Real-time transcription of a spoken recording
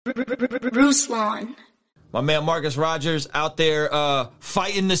Ruslan. My man Marcus Rogers out there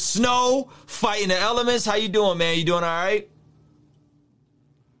fighting the snow, fighting the elements. How you doing, man? You doing all right?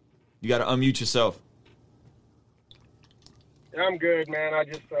 You got to unmute yourself. Yeah, I'm good, man. I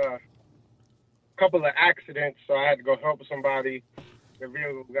just a couple of accidents, so I had to go help somebody. The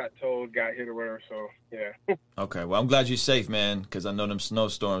vehicle got towed, got hit or whatever, so yeah. Okay, well, I'm glad you're safe, man, because I know them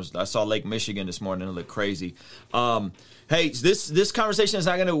snowstorms. I saw Lake Michigan this morning. It looked crazy. Hey, this conversation is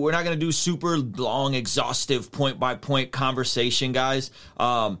we're not gonna do super long, exhaustive, point-by-point conversation, guys.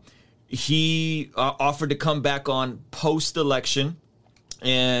 He offered to come back on post-election,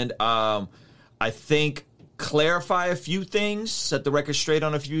 and I think clarify a few things, set the record straight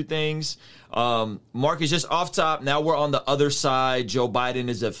on a few things. Mark is just off top. Now we're on the other side. Joe Biden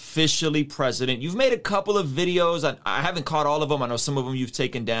is officially president. You've made a couple of videos. I haven't caught all of them. I know some of them you've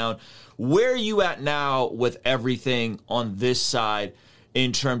taken down. Where are you at now with everything on this side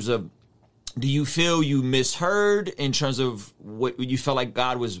in terms of, do you feel you misheard in terms of what you felt like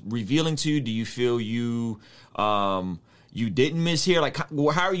God was revealing to you? Do you feel you didn't mishear? Like,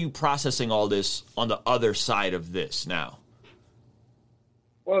 how are you processing all this on the other side of this now?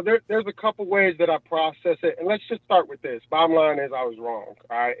 Well, there's a couple ways that I process it, and let's just start with this. Bottom line is I was wrong.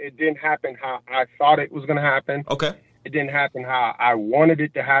 All right? It didn't happen how I thought it was going to happen. Okay. It didn't happen how I wanted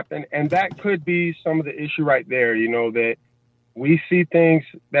it to happen, and that could be some of the issue right there, that we see things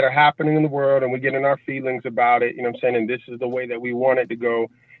that are happening in the world, and we get in our feelings about it, and this is the way that we want it to go,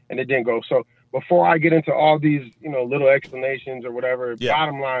 and it didn't go. So before I get into all these, little explanations or whatever,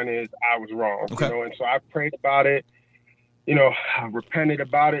 Bottom line is I was wrong, okay. And so I prayed about it. I repented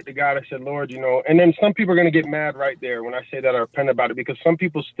about it to God. I said, Lord, and then some people are going to get mad right there when I say that I repented about it, because some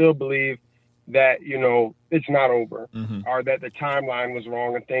people still believe that, it's not over, or that the timeline was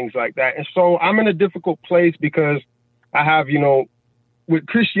wrong and things like that. And so I'm in a difficult place because I have, with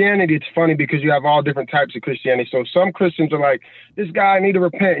Christianity, it's funny because you have all different types of Christianity. So some Christians are like, this guy need to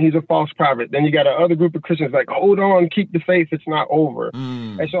repent. He's a false prophet. Then you got another group of Christians like, hold on, keep the faith. It's not over.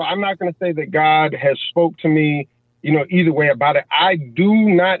 And so I'm not going to say that God has spoke to me, either way about it. I do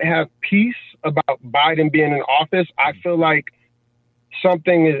not have peace about Biden being in office. I feel like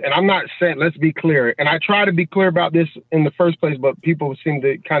something is, and I'm not saying, let's be clear. And I try to be clear about this in the first place, but people seem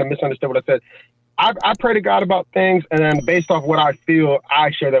to kind of misunderstand what I said. I pray to God about things, and then based off what I feel, I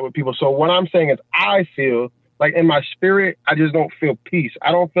share that with people. So what I'm saying is I feel like in my spirit, I just don't feel peace.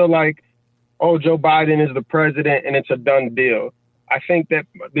 I don't feel like, oh, Joe Biden is the president and it's a done deal. I think that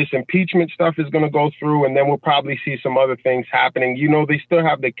this impeachment stuff is going to go through, and then we'll probably see some other things happening. They still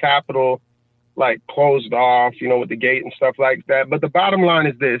have the Capitol closed off, with the gate and stuff like that. But the bottom line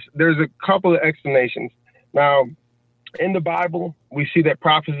is this. There's a couple of explanations. Now, in the Bible, we see that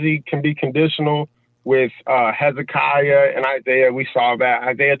prophecy can be conditional. With Hezekiah and Isaiah, we saw that.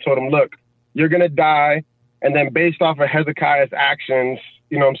 Isaiah told him, look, you're going to die. And then based off of Hezekiah's actions,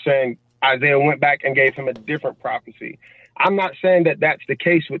 Isaiah went back and gave him a different prophecy. I'm not saying that that's the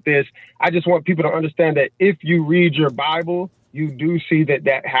case with this. I just want people to understand that if you read your Bible, you do see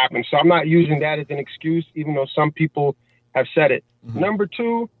that happens. So I'm not using that as an excuse, even though some people have said it. Number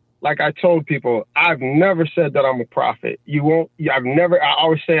two, like I told people, I've never said that I'm a prophet. I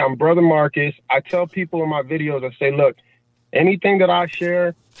always say I'm Brother Marcus. I tell people in my videos, I say, look, anything that I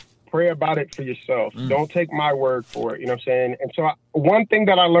share, pray about it for yourself. Don't take my word for it. And so one thing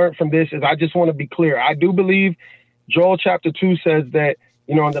that I learned from this is I just want to be clear. I do believe Joel chapter 2 says that,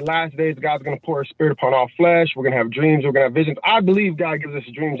 in the last days, God's going to pour his spirit upon all flesh. We're going to have dreams. We're going to have visions. I believe God gives us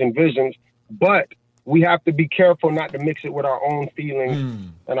dreams and visions, but we have to be careful not to mix it with our own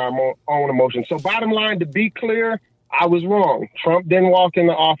feelings and our own emotions. So bottom line, to be clear, I was wrong. Trump didn't walk in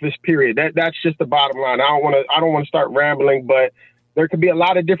the office, period. That's just the bottom line. I don't want to start rambling, but there could be a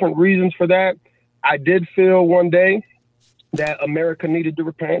lot of different reasons for that. I did feel one day that America needed to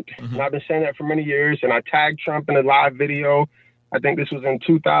repent. And I've been saying that for many years. And I tagged Trump in a live video. I think this was in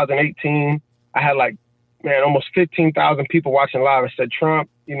 2018. I had almost 15,000 people watching live. I said, Trump,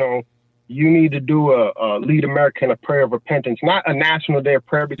 you need to do a lead America in a prayer of repentance, not a national day of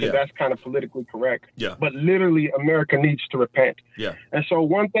prayer, because that's kind of politically correct, but literally America needs to repent. And so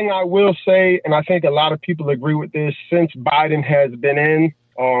one thing I will say, and I think a lot of people agree with this, since Biden has been in,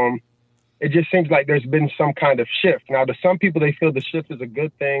 it just seems like there's been some kind of shift. Now, to some people, they feel the shift is a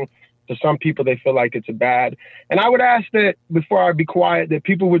good thing. To some people, they feel like it's a bad. And I would ask that before I be quiet, that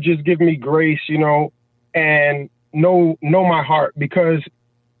people would just give me grace, and know my heart, because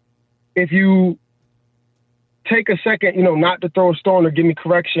if you take a second, not to throw a stone or give me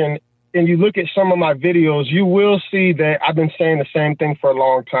correction, and you look at some of my videos, you will see that I've been saying the same thing for a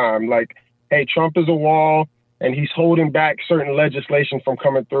long time. Like, hey, Trump is a wall. and he's holding back certain legislation from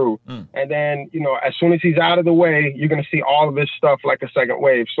coming through. And then, you know, as soon as he's out of the way, you're going to see all of this stuff like a second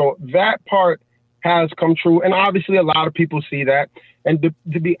wave. So that part has come true. And obviously a lot of people see that. And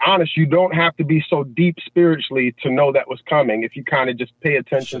to be honest, you don't have to be so deep spiritually to know that was coming if you kind of just pay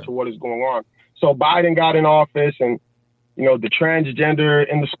attention to what is going on. So Biden got in office, and, you know, the transgender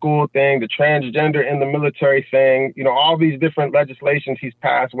in the school thing, the transgender in the military thing, you know, all these different legislations he's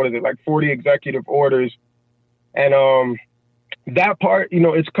passed, what is it, like 40 executive orders. And that part, you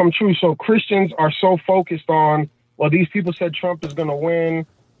know, it's come true. So Christians are so focused on, well, these people said Trump is going to win,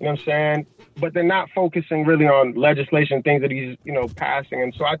 you know what I'm saying? But they're not focusing really on legislation, things that he's, you know, passing.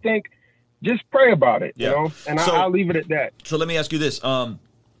 And so I think just pray about it, you know, and I'll leave it at that. So let me ask you this.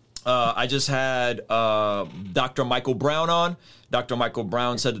 I just had Dr. Michael Brown on. Dr. Michael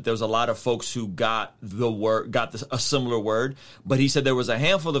Brown said that there was a lot of folks who got a similar word, but he said there was a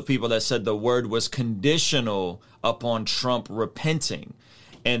handful of people that said the word was conditional upon Trump repenting,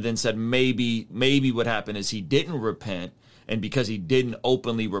 and then said maybe what happened is he didn't repent, and because he didn't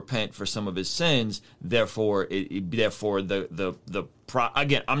openly repent for some of his sins,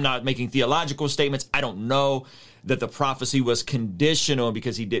 again, I'm not making theological statements. I don't know that the prophecy was conditional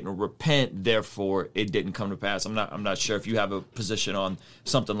because he didn't repent, therefore it didn't come to pass. I'm not sure if you have a position on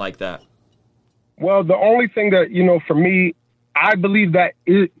something like that. Well, the only thing that, you know, for me, I believe that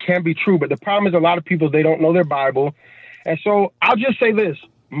it can be true, but the problem is a lot of people, they don't know their Bible. And so I'll just say this.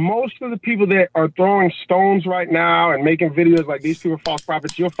 Most of the people that are throwing stones right now and making videos like these people are false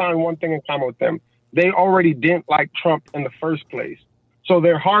prophets, you'll find one thing in common with them. They already didn't like Trump in the first place. So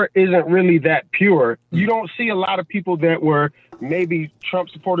their heart isn't really that pure. You don't see a lot of people that were maybe Trump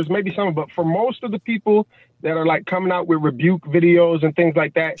supporters, maybe some, but for most of the people that are like coming out with rebuke videos and things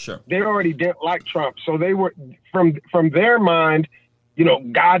like that, they already didn't like Trump. So they were, from their mind, you know,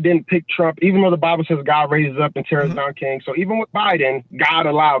 God didn't pick Trump, even though the Bible says God raises up and tears down kings. So even with Biden, God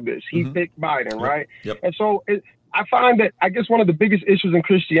allowed this. He picked Biden, right? And so I find that, I guess, one of the biggest issues in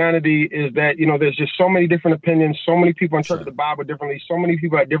Christianity is that, you know, there's just so many different opinions, so many people interpret the Bible differently, so many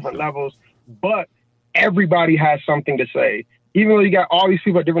people at different levels, but everybody has something to say. Even though you got all these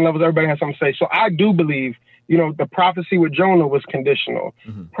people at different levels, everybody has something to say. So I do believe, you know, the prophecy with Jonah was conditional.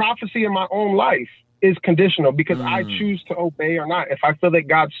 Prophecy in my own life is conditional because I choose to obey or not. If I feel that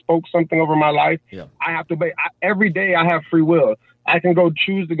God spoke something over my life, I have to obey. Every day I have free will. I can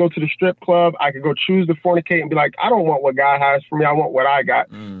choose to go to the strip club. I can choose to fornicate and be like, I don't want what God has for me. I want what I got.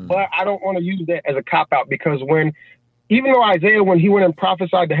 But I don't want to use that as a cop-out because even though Isaiah, when he went and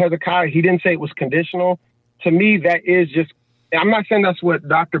prophesied to Hezekiah, he didn't say it was conditional. To me, that is just, I'm not saying that's what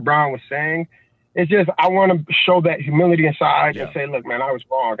Dr. Brown was saying. It's just, I want to show that humility inside and say, look, man, I was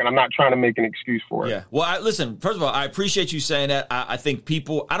wrong. And I'm not trying to make an excuse for it. Yeah. Well, listen, first of all, I appreciate you saying that. I think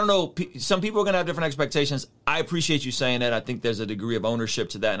people, I don't know, some people are going to have different expectations. I appreciate you saying that. I think there's a degree of ownership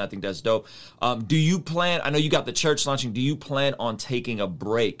to that, and I think that's dope. Do you plan, I know you got the church launching, do you plan on taking a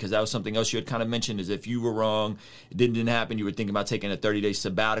break? Because that was something else you had kind of mentioned, is if you were wrong, it didn't happen, you were thinking about taking a 30-day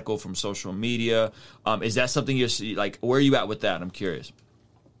sabbatical from social media. Is that something you're, like, where are you at with that? I'm curious.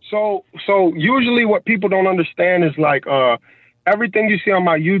 So usually what people don't understand is like everything you see on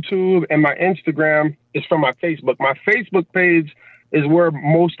my YouTube and my Instagram is from my Facebook. My Facebook page is where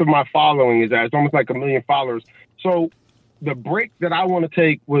most of my following is at. It's almost like 1 million followers. So the break that I want to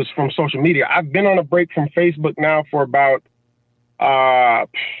take was from social media. I've been on a break from Facebook now for about,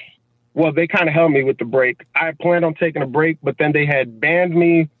 well, they kind of held me with the break. I planned on taking a break, but then they had banned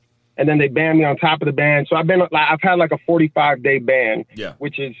me. And then they banned me on top of the ban. So I've had like a 45-day ban,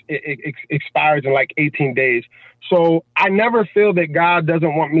 which is it expires in like 18 days. So I never feel that God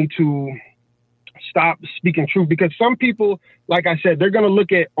doesn't want me to stop speaking truth, because some people, like I said, they're going to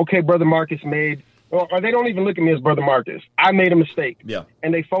look at, okay, Brother Marcus made, or they don't even look at me as Brother Marcus. I made a mistake.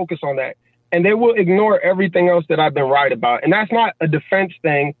 And they focus on that. And they will ignore everything else that I've been right about. And that's not a defense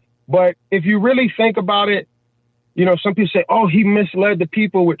thing. But if you really think about it, you know, some people say, oh, he misled the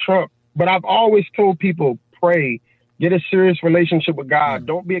people with Trump. But I've always told people, pray, get a serious relationship with God.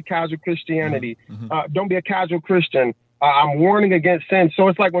 Don't be a casual Christianity. Don't be a casual Christian. I'm warning against sin. So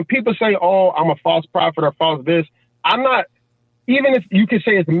it's like when people say, oh, I'm a false prophet or false this, I'm not, even if you could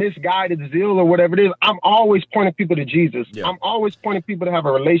say it's misguided zeal or whatever it is, I'm always pointing people to Jesus. I'm always pointing people to have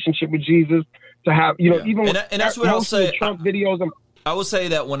a relationship with Jesus, to have, you know, even and that's what I'll say. Trump videos. I will say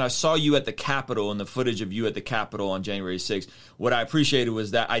that when I saw you at the Capitol and the footage of you at the Capitol on January 6th, what I appreciated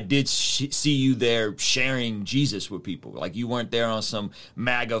was that I did see you there sharing Jesus with people. Like, you weren't there on some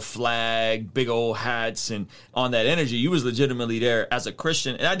MAGA flag, big old hats, and on that energy. You was legitimately there as a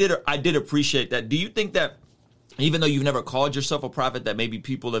Christian, and I did appreciate that. Do you think that, even though you've never called yourself a prophet, that maybe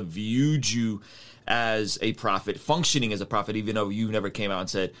people have viewed you as a prophet, functioning as a prophet, even though you never came out and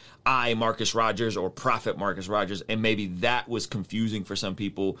said, I, Marcus Rogers, or Prophet Marcus Rogers. And maybe that was confusing for some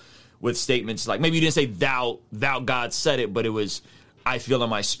people with statements like, maybe you didn't say thou God said it, but it was, I feel in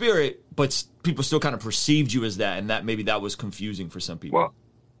my spirit, but people still kind of perceived you as that, and that maybe that was confusing for some people. Well,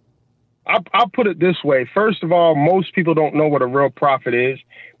 I'll put it this way. First of all, most people don't know what a real prophet is.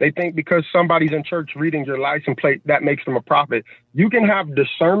 They think because somebody's in church reading your license plate, that makes them a prophet. You can have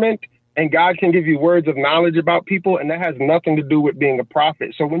discernment, and God can give you words of knowledge about people, and that has nothing to do with being a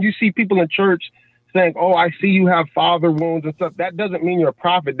prophet. So when you see people in church saying, oh, I see you have father wounds and stuff, that doesn't mean you're a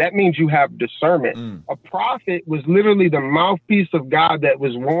prophet. That means you have discernment. A prophet was literally the mouthpiece of God that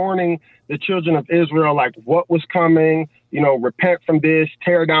was warning the children of Israel, like what was coming, repent from this,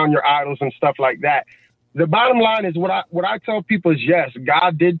 tear down your idols and stuff like that. The bottom line is what I tell people is, yes,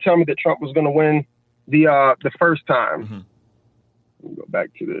 God did tell me that Trump was going to win the first time. Mm-hmm. Let me go back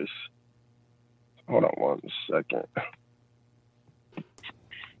to this. Hold on 1 second.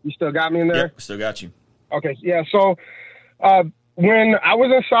 You still got me in there? Yep, still got you. Okay, yeah. So when I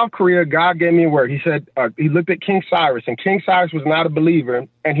was in South Korea, God gave me a word. He said, he looked at King Cyrus, and King Cyrus was not a believer,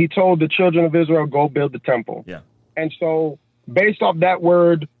 and he told the children of Israel, go build the temple. Yeah. And so based off that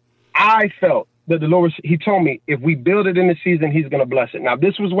word, I felt that the Lord, he told me, if we build it in the season, he's going to bless it. Now,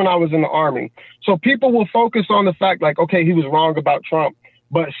 this was when I was in the army. So people will focus on the fact like, okay, he was wrong about Trump.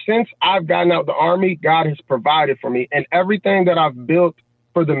 But since I've gotten out the army, God has provided for me, and everything that I've built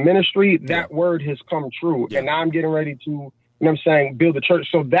for the ministry, that word has come true. Yeah. And now I'm getting ready to, build a church.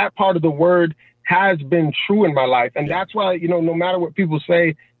 So that part of the word has been true in my life. And that's why, no matter what people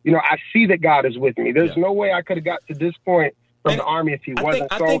say, I see that God is with me. There's no way I could have got to this point from the army if he wasn't.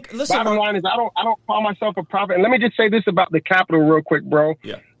 Bottom line is I don't call myself a prophet. And let me just say this about the Capitol real quick, bro.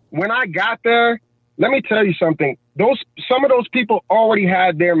 Yeah. When I got there, let me tell you something. Some of those people already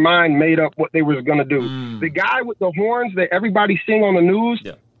had their mind made up what they was going to do. The guy with the horns that everybody's seeing on the news,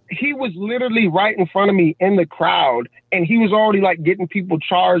 he was literally right in front of me in the crowd, and he was already like getting people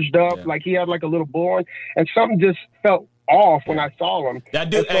charged up, like he had like a little bullhorn, and something just felt off when I saw him. That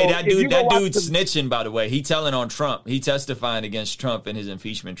dude's snitching, by the way. He telling on Trump. He testifying against Trump in his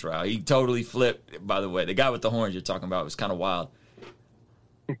impeachment trial. He totally flipped, by the way. The guy with the horns you're talking about was kind of wild.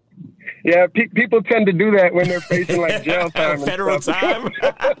 Yeah, people tend to do that when they're facing like jail time, federal time.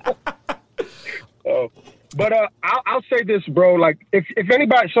 But I'll say this, bro. Like, if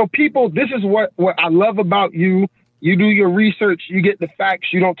anybody, so people, this is what I love about you. You do your research, you get the facts,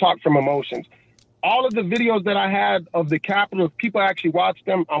 you don't talk from emotions. All of the videos that I had of the Capitol, if people actually watch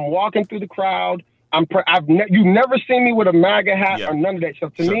them, I'm walking through the crowd. You've never seen me with a MAGA hat or none of that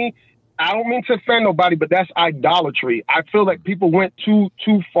stuff. To me, I don't mean to offend nobody, but that's idolatry. I feel like people went too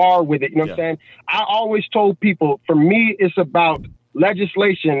far with it. You know what I'm saying? I always told people, for me, it's about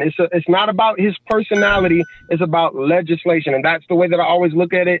legislation. It's not about his personality. It's about legislation. And that's the way that I always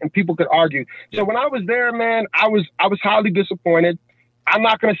look at it. And people could argue. So when I was there, man, I was highly disappointed. I'm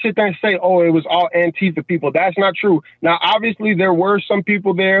not going to sit there and say, oh, it was all Antifa people. That's not true. Now, obviously, there were some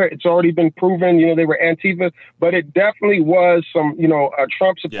people there. It's already been proven, they were Antifa, but it definitely was some,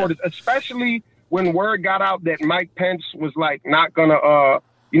 Trump supporters, especially when word got out that Mike Pence was like not going to,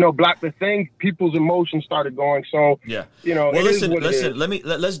 block the thing. People's emotions started going. So, well, listen,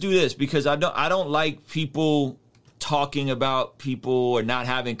 let's do this, because I don't like people talking about people or not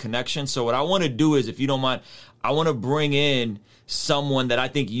having connections. So what I want to do is, if you don't mind, I want to bring in someone that I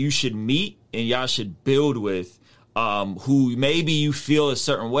think you should meet and y'all should build with, who maybe you feel a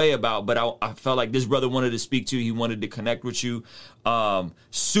certain way about, but I felt like this brother wanted to speak to you. He wanted to connect with you.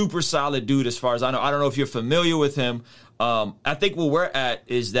 Super solid dude as far as I know. I don't know if you're familiar with him. I think where we're at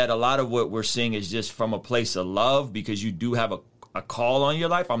is that a lot of what we're seeing is just from a place of love, because you do have a call on your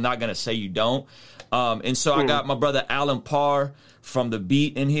life. I'm not going to say you don't. And so I got my brother Alan Parr from The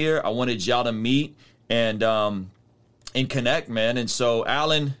Beat in here. I wanted y'all to meet and connect, man. And so,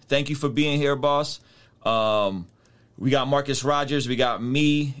 Alan, thank you for being here, boss. We got Marcus Rogers, we got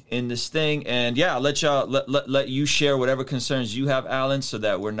me in this thing, and I'll let y'all let you share whatever concerns you have, Alan, so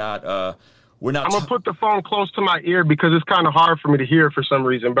that we're not. I'm gonna put the phone close to my ear because it's kind of hard for me to hear for some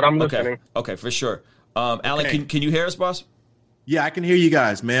reason, but I'm listening. Okay, for sure. Alan, can you hear us, boss? Yeah, I can hear you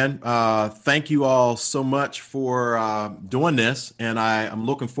guys, man. Thank you all so much for doing this, and I'm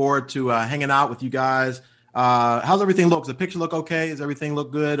looking forward to hanging out with you guys. How's everything look? Does the picture look okay? Does everything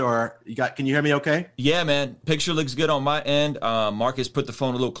look good? Or can you hear me okay? Yeah, man. Picture looks good on my end. Marcus put the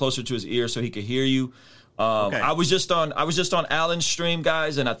phone a little closer to his ear so he could hear you. I was just on Alan's stream,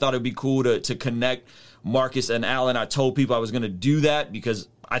 guys, and I thought it'd be cool to connect Marcus and Alan. I told people I was going to do that because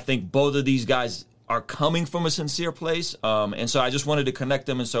I think both of these guys are coming from a sincere place. And so I just wanted to connect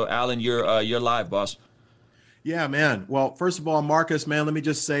them. And so, Alan, you're live, boss. Yeah, man. Well, first of all, Marcus, man, let me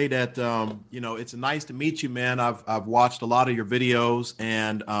just say that, it's nice to meet you, man. I've watched a lot of your videos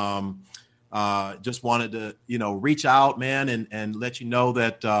and just wanted to, reach out, man, and let you know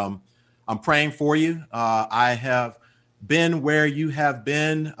that I'm praying for you. I have been where you have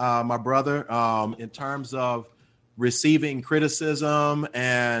been, my brother, in terms of receiving criticism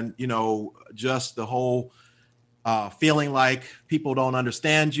and, just the whole feeling like people don't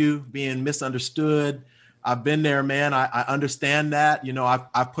understand you, being misunderstood. I've been there, man. I understand that.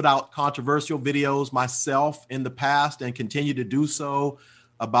 I've put out controversial videos myself in the past and continue to do so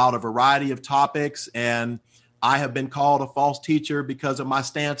about a variety of topics. And I have been called a false teacher because of my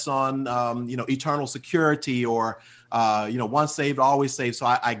stance on, eternal security or, once saved, always saved. So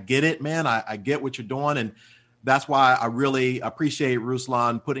I get it, man. I get what you're doing. And that's why I really appreciate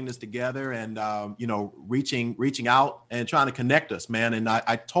Ruslan putting this together and, reaching out and trying to connect us, man. And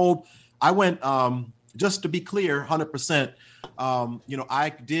I went, just to be clear, 100%,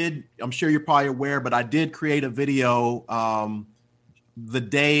 I'm sure you're probably aware, but I did create a video the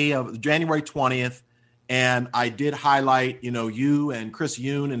day of January 20th. And I did highlight, you and Chris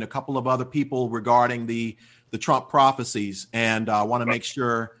Yoon and a couple of other people regarding the Trump prophecies. And I want to make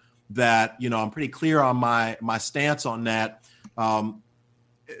sure that, I'm pretty clear on my stance on that.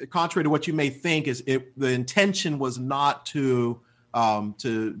 Contrary to what you may think, the intention was not to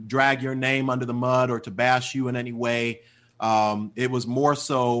drag your name under the mud or to bash you in any way. It was more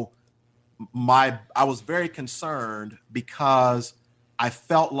so I was very concerned because I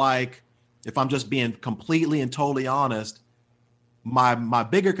felt like, if I'm just being completely and totally honest, my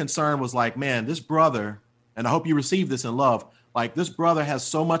bigger concern was like, man, this brother, and I hope you receive this in love, like this brother has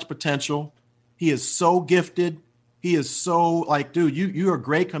so much potential. He is so gifted. He is so like, dude, you're a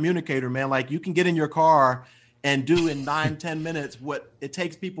great communicator, man. Like you can get in your car and do in 9-10 minutes what it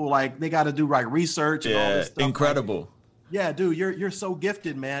takes people like they got to do like research and all this stuff. Incredible. Like, yeah, dude, you're so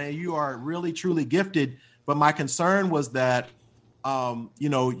gifted, man. And you are really, truly gifted. But my concern was that,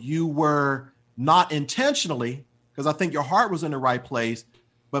 you were not intentionally, because I think your heart was in the right place.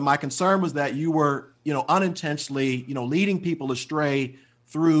 But my concern was that you were, unintentionally, leading people astray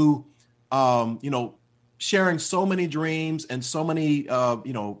through, sharing so many dreams and so many,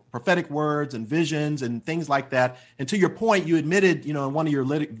 prophetic words and visions and things like that. And to your point, you admitted, in one of your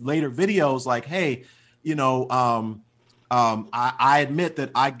later videos, like, hey, I admit that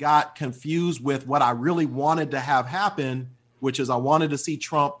I got confused with what I really wanted to have happen, which is I wanted to see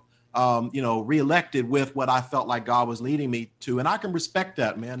Trump, reelected with what I felt like God was leading me to. And I can respect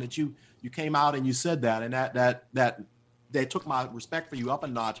that, man, that you came out and you said that, and that they took my respect for you up a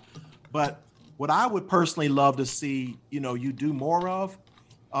notch. But what I would personally love to see, you do more of,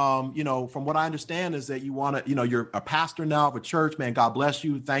 from what I understand is that you want to, you're a pastor now of a church, man. God bless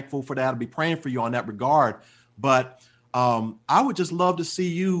you. Thankful for that. I'll be praying for you on that regard. But I would just love to see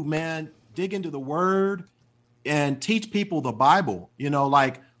you, man, dig into the word and teach people the Bible,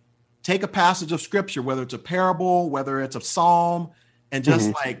 like take a passage of scripture, whether it's a parable, whether it's a psalm, and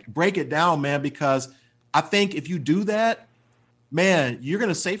just like break it down, man, because I think if you do that, man, you're going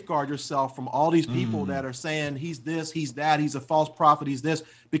to safeguard yourself from all these people that are saying he's this, he's that, he's a false prophet, he's this.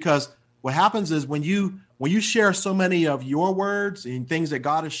 Because what happens is when you share so many of your words and things that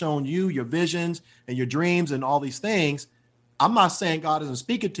God has shown you, your visions and your dreams and all these things, I'm not saying God isn't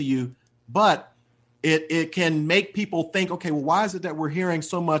speaking to you, but it can make people think, okay, well, why is it that we're hearing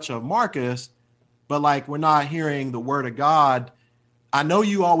so much of Marcus, but like we're not hearing the word of God? I know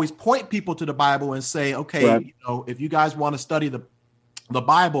you always point people to the Bible and say, okay, right, if you guys want to study the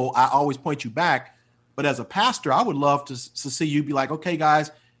Bible, I always point you back. But as a pastor, I would love to see you be like, okay, guys,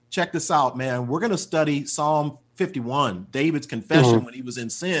 check this out, man. We're going to study Psalm 51, David's confession when he was in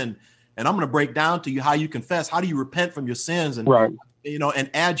sin. And I'm going to break down to you how you confess. How do you repent from your sins? And, and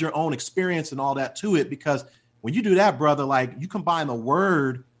add your own experience and all that to it. Because when you do that, brother, like you combine the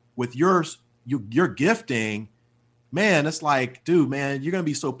word with your gifting, man, it's like, dude, man, you're going to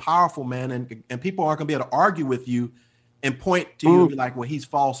be so powerful, man. And people aren't going to be able to argue with you and point to you and be like, well, he's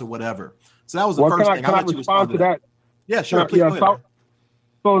false or whatever. So that was the first thing. Can I respond to that? Yeah, sure. Please,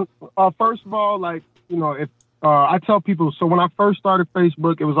 so first of all, like, if I tell people, so when I first started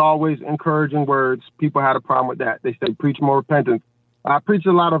Facebook, it was always encouraging words. People had a problem with that. They say, preach more repentance. I preach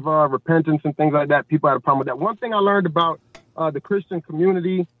a lot of repentance and things like that. People had a problem with that. One thing I learned about the Christian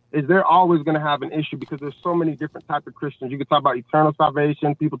community is they're always going to have an issue because there's so many different types of Christians. You can talk about eternal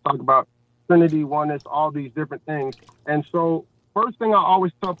salvation. People talk about Trinity, oneness, all these different things. And so first thing I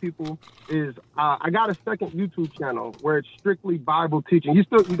always tell people is I got a second YouTube channel where it's strictly Bible teaching. You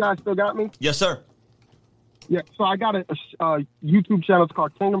guys still got me? Yes, sir. Yeah, so I got a YouTube channel. It's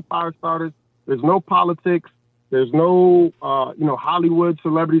called Kingdom Fire Starters. There's no politics. There's no, Hollywood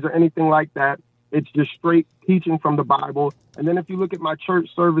celebrities or anything like that. It's just straight teaching from the Bible. And then if you look at my church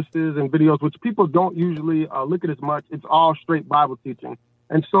services and videos, which people don't usually look at as much, it's all straight Bible teaching.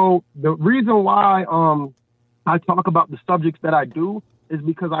 And so the reason why I talk about the subjects that I do is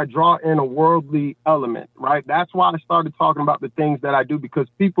because I draw in a worldly element, right? That's why I started talking about the things that I do, because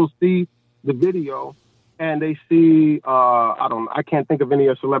people see the video and they see, I can't think of any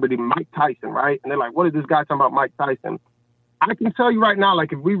other celebrity, Mike Tyson, right? And they're like, what is this guy talking about Mike Tyson? I can tell you right now,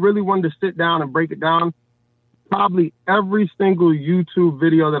 like if we really wanted to sit down and break it down, probably every single YouTube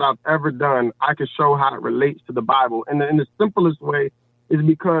video that I've ever done, I could show how it relates to the Bible. And in the simplest way is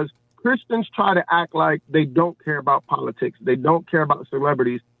because Christians try to act like they don't care about politics. They don't care about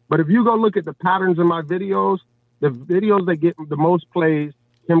celebrities. But if you go look at the patterns in my videos, the videos that get the most plays,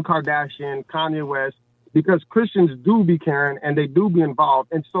 Kim Kardashian, Kanye West, because Christians do be caring and they do be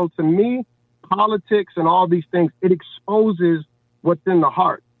involved. And so to me, politics and all these things, it exposes what's in the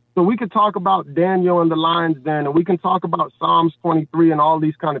heart. So we could talk about Daniel and the lion's den, and we can talk about Psalms 23 and all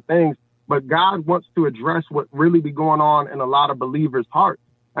these kind of things. But God wants to address what really be going on in a lot of believers' hearts.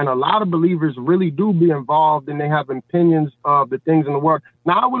 And a lot of believers really do be involved and they have opinions of the things in the world.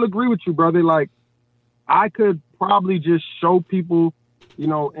 Now, I will agree with you, brother. Like, I could probably just show people,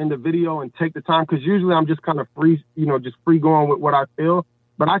 in the video and take the time, because usually I'm just kind of free, just free going with what I feel.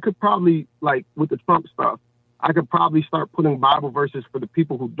 But I could probably, like with the Trump stuff, I could probably start putting Bible verses for the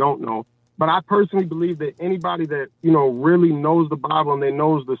people who don't know. But I personally believe that anybody that, really knows the Bible and they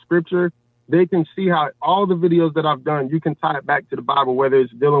knows the scripture, they can see how all the videos that I've done, you can tie it back to the Bible, whether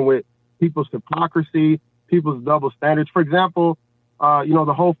it's dealing with people's hypocrisy, people's double standards. For example,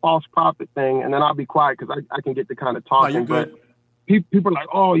 the whole false prophet thing, and then I'll be quiet because I can get to kind of talking. But people are like,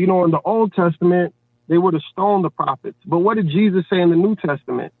 oh, in the Old Testament, they would have stoned the prophets. But what did Jesus say in the New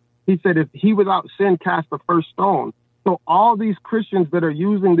Testament? He said, if he without sin cast the first stone. So all these Christians that are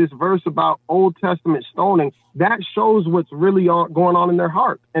using this verse about Old Testament stoning, that shows what's really going on in their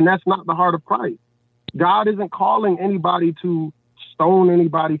heart. And that's not the heart of Christ. God isn't calling anybody to stone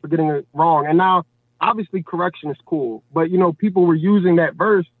anybody for getting it wrong. And now, obviously, correction is cool. But, people were using that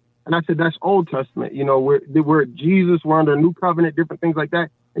verse. And I said, that's Old Testament. We're Jesus, we're under a new covenant, different things like that.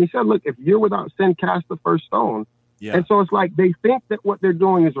 And he said, look, if you're without sin, cast the first stone. Yeah. And so it's like they think that what they're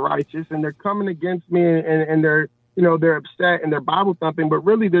doing is righteous and they're coming against me and they're, they're upset and they're Bible thumping, but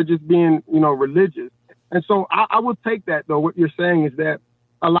really they're just being, religious. And so I would take that, though. What you're saying is that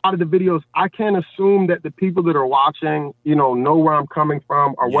a lot of the videos, I can't assume that the people that are watching, know where I'm coming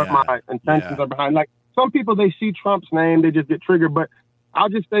from or what my intentions are behind. Like some people, they see Trump's name, they just get triggered. But I'll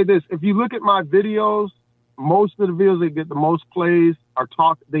just say this. If you look at my videos, most of the videos that get the most plays are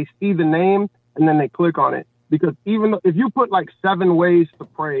they see the name and then they click on it. Because even if you put like 7 ways to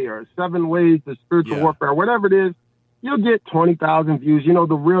pray or 7 ways to spiritual warfare, or whatever it is, you'll get 20,000 views,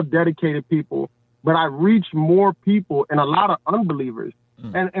 the real dedicated people. But I reach more people and a lot of unbelievers.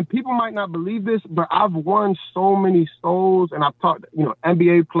 And people might not believe this, but I've won so many souls and I've taught,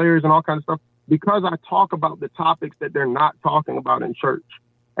 NBA players and all kinds of stuff because I talk about the topics that they're not talking about in church.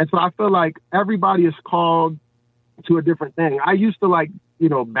 And so I feel like everybody is called to a different thing. I used to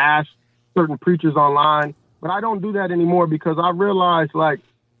bash certain preachers online, but I don't do that anymore because I realize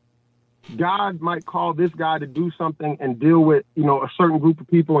God might call this guy to do something and deal with, a certain group of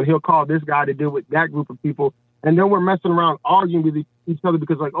people, and he'll call this guy to deal with that group of people. And then we're messing around arguing with each other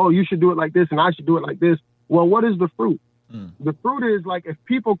because oh, you should do it like this and I should do it like this. Well, what is the fruit? The fruit is if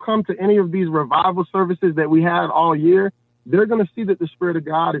people come to any of these revival services that we had all year, they're going to see that the Spirit of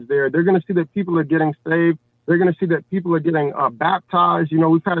God is there. They're going to see that people are getting saved. They're going to see that people are getting baptized.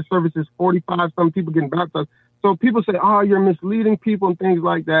 We've had services, 45, some people getting baptized. So people say, oh, you're misleading people and things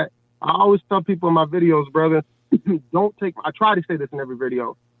like that. I always tell people in my videos, brother, I try to say this in every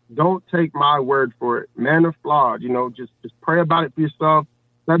video. Don't take my word for it. Men are flawed. Just pray about it for yourself.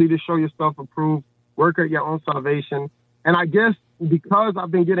 Study to show yourself approved. Work at your own salvation. And I guess because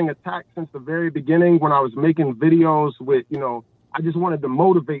I've been getting attacked since the very beginning when I was making videos with, I just wanted to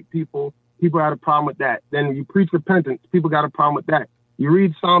motivate people. People had a problem with that. Then you preach repentance. People got a problem with that. You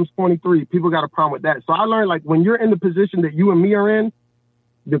read Psalms 23. People got a problem with that. So I learned when you're in the position that you and me are in,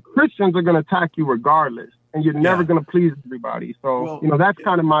 the Christians are going to attack you regardless. And you're never going to please everybody. So, that's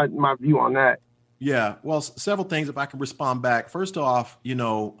kind of my view on that. Yeah. Well, several things, if I can respond back. First off,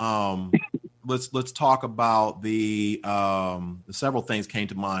 let's talk about the several things came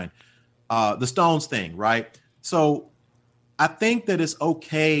to mind. The stones thing, right? So I think that it's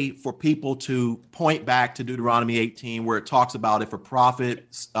okay for people to point back to Deuteronomy 18, where it talks about if a prophet,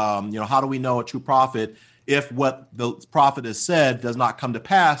 how do we know a true prophet if what the prophet has said does not come to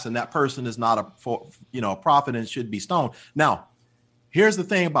pass, and that person is not a prophet and should be stoned. Now, here's the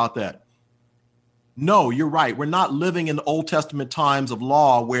thing about that. No, you're right. We're not living in the Old Testament times of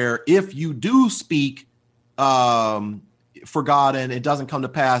law where if you do speak for God and it doesn't come to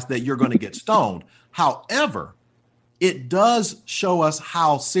pass, that you're going to get stoned. However, it does show us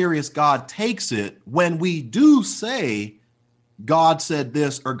how serious God takes it when we do say God said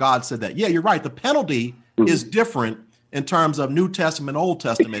this or God said that. Yeah, you're right. The penalty is different in terms of New Testament, Old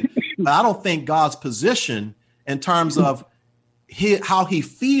Testament. But I don't think God's position in terms of how he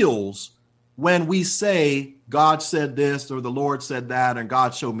feels when we say God said this or the Lord said that and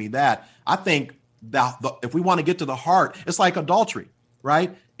God showed me that. I think that if we want to get to the heart, it's like adultery,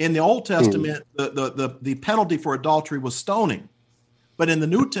 right? In the Old Testament, the penalty for adultery was stoning. But in the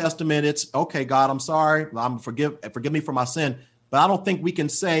New Testament, it's okay, God, I'm sorry. Forgive me for my sin. But I don't think we can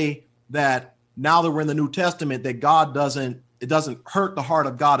say that now that we're in the New Testament, that it doesn't hurt the heart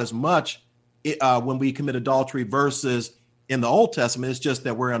of God as much when we commit adultery versus in the Old Testament. It's just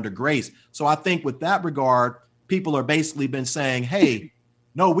that we're under grace. So I think with that regard, people are basically been saying, hey,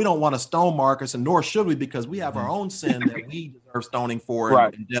 no, we don't want to stone Marcus, and nor should we, because we have our own sin that we deserve stoning for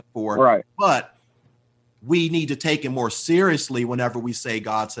and death for. Right. But we need to take it more seriously whenever we say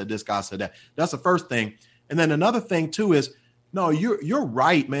God said this, God said that. That's the first thing. And then another thing too is, no, you're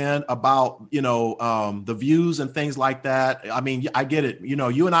right, man, about, the views and things like that. I mean, I get it.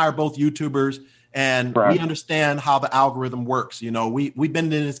 You and I are both YouTubers, and we understand how the algorithm works. We've been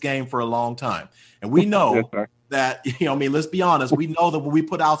in this game for a long time, and we know that, let's be honest. We know that when we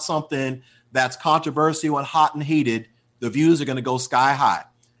put out something that's controversial and hot and heated, the views are going to go sky high.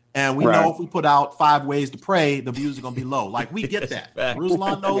 And we know if we put out 5 ways to pray, the views are going to be low. Like, we get that.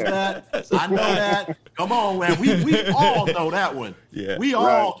 Ruslan knows that. I know that. Come on, man. We all know that one. Yeah. We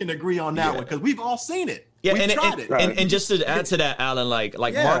all can agree on that one because we've all seen it. Yeah, and just to add to that, Alan, like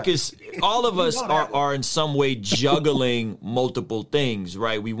Marcus, all of us are in some way juggling multiple things,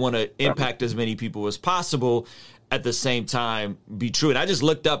 right? We want to impact as many people as possible, at the same time be true. And I just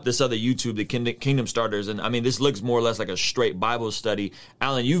looked up this other YouTube, the Kingdom Starters, and I mean, this looks more or less like a straight Bible study.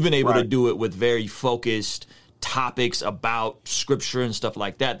 Alan, you've been able to do it with very focused topics about scripture and stuff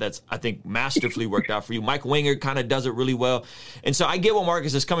like that. That's, I think, masterfully worked out for you. Mike Winger kind of does it really well. And so I get where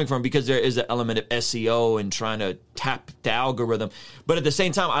Marcus is coming from, because there is an element of SEO and trying to tap the algorithm. But at the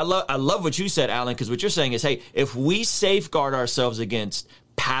same time, I love what you said, Alan, because what you're saying is, hey, if we safeguard ourselves against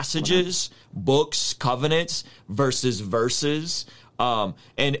passages, books, covenants versus verses. And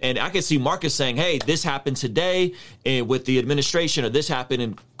I can see Marcus saying, hey, this happened today with the administration, or this happened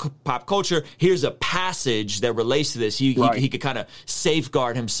in pop culture. Here's a passage that relates to this. He could kind of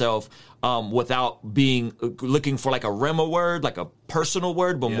safeguard himself without looking for like a rhema word, like a personal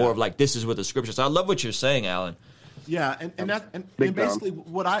word, but more of like, this is what the scripture. So I love what you're saying, Alan. Yeah. And basically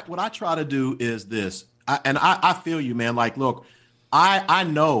what I try to do is this. I feel you, man. Like, look, I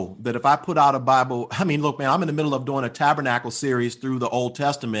know that if I put out a Bible, I mean, look, man, I'm in the middle of doing a tabernacle series through the Old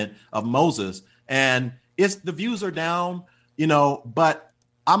Testament of Moses, and the views are down, but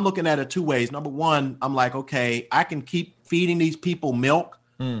I'm looking at it 2 ways. Number one, I'm like, okay, I can keep feeding these people milk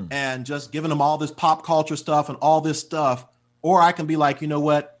and just giving them all this pop culture stuff and all this stuff. Or I can be like, you know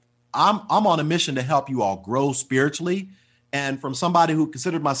what? I'm on a mission to help you all grow spiritually. And from somebody who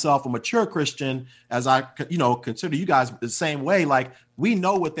considered myself a mature Christian, as I, consider you guys the same way, like, we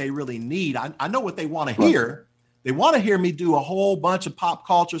know what they really need. I know what they want to hear. They want to hear me do a whole bunch of pop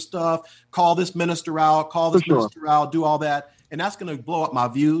culture stuff, call this minister out, minister out, do all that. And that's going to blow up my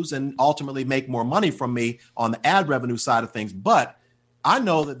views and ultimately make more money from me on the ad revenue side of things. But I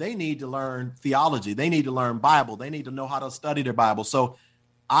know that they need to learn theology. They need to learn Bible. They need to know how to study their Bible. So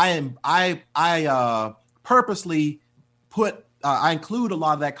I purposely I include a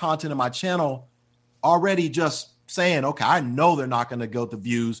lot of that content in my channel already, just saying, okay, I know they're not going to go to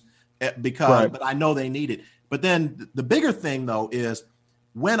views but I know they need it. But then the bigger thing, though, is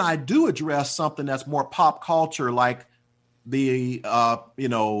when I do address something that's more pop culture, like the,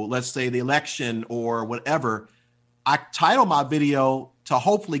 let's say the election or whatever, I title my video to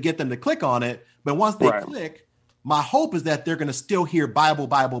hopefully get them to click on it. But once they click, my hope is that they're going to still hear Bible,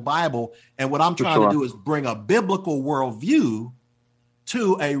 Bible, Bible. And what I'm trying to do is bring a biblical worldview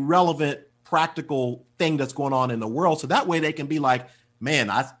to a relevant, practical thing that's going on in the world. So that way they can be like, man,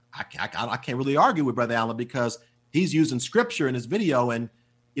 I can't really argue with Brother Allen because he's using scripture in his video. And,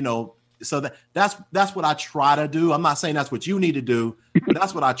 so that's what I try to do. I'm not saying that's what you need to do, but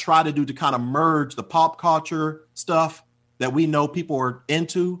that's what I try to do, to kind of merge the pop culture stuff that we know people are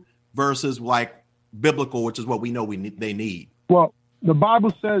into versus like biblical, which is what we know they need. Well, the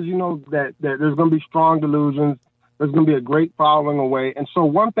Bible says, you know, that there's going to be strong delusions. There's going to be a great following away. And so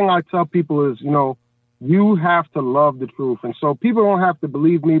one thing I tell people is, you know, you have to love the truth. And so people don't have to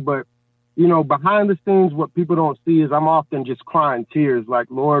believe me, but, you know, behind the scenes, what people don't see is I'm often just crying tears like,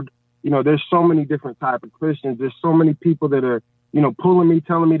 Lord, you know, there's so many different type of Christians. There's so many people that are, you know, pulling me,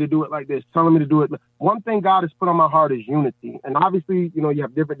 telling me to do it like this, telling me to do it. One thing God has put on my heart is unity. And obviously, you know, you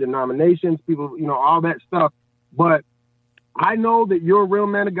have different denominations, people, you know, all that stuff. But I know that you're a real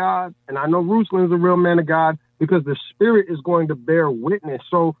man of God, and I know Ruslan's a real man of God, because the Spirit is going to bear witness.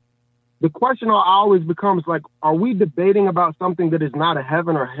 So the question always becomes like, are we debating about something that is not a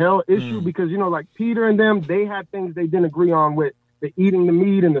heaven or hell issue? Because, you know, like Peter and them, they had things they didn't agree on with the eating the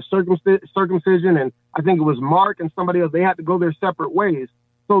meat and the circumcision. And I think it was Mark and somebody else, they had to go their separate ways.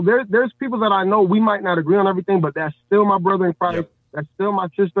 So there's people that I know we might not agree on everything, but that's still my brother in Christ. Yep. That's still my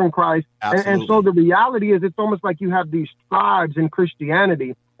sister in Christ. And so the reality is, it's almost like you have these tribes in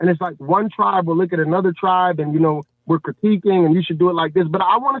Christianity. And it's like one tribe will look at another tribe and, you know, we're critiquing and you should do it like this. But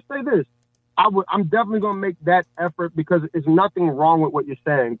I want to say this. I'm definitely going to make that effort, because there's nothing wrong with what you're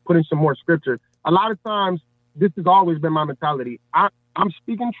saying, putting some more scripture. A lot of times, this has always been my mentality. I'm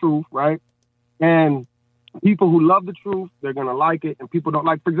speaking truth, right? And people who love the truth, they're going to like it. And people don't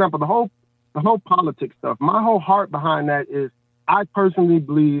like, for example, the whole politics stuff. My whole heart behind that is, I personally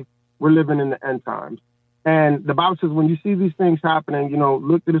believe we're living in the end times. And the Bible says, when you see these things happening, you know,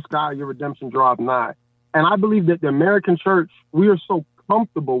 look to the sky, your redemption draweth nigh. And I believe that the American church, we are so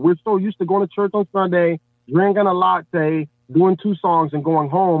comfortable. We're so used to going to church on Sunday, drinking a latte, doing 2 songs and going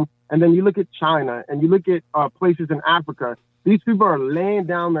home. And then you look at China and you look at places in Africa. These people are laying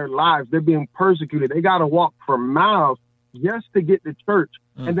down their lives. They're being persecuted. They got to walk for miles just to get to church.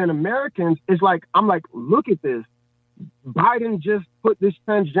 And then Americans, it's like, I'm like, look at this. Biden just put this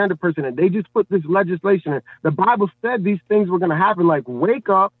transgender person in. They just put this legislation in. The Bible said these things were going to happen. Like, wake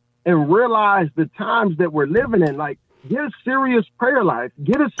up and realize the times that we're living in. Like, get a serious prayer life.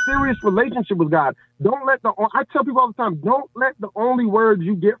 Get a serious relationship with God. Don't let I tell people all the time, don't let the only words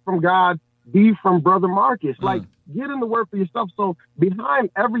you get from God be from Brother Marcus. Like, get in the word for yourself. So behind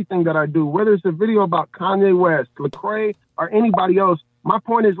everything that I do, whether it's a video about Kanye West, Lecrae, or anybody else, my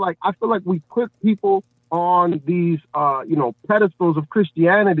point is, like, I feel like we put people on these, you know, pedestals of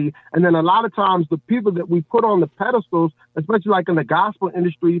Christianity. And then a lot of times the people that we put on the pedestals, especially like in the gospel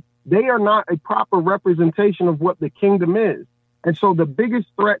industry, they are not a proper representation of what the kingdom is. And so the biggest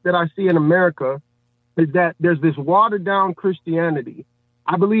threat that I see in America is that there's this watered down Christianity.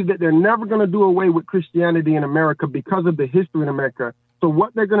 I believe that they're never going to do away with Christianity in America because of the history in America. So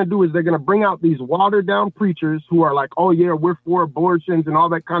what they're going to do is they're going to bring out these watered down preachers who are like, oh yeah, we're for abortions and all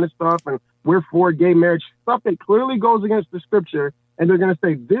that kind of stuff, and we're for gay marriage, stuff that clearly goes against the scripture. And they're going to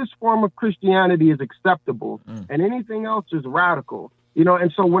say this form of Christianity is acceptable and anything else is radical. You know,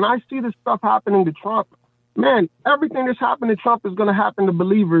 and so when I see this stuff happening to Trump, man, everything that's happened to Trump is going to happen to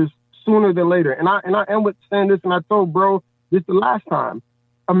believers sooner than later. And I end with saying this, and I told bro this the last time.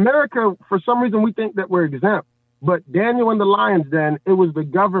 America, for some reason, we think that we're exempt. But Daniel in the lion's den, it was the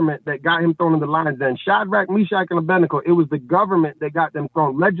government that got him thrown in the lion's den. Shadrach, Meshach, and Abednego, it was the government that got them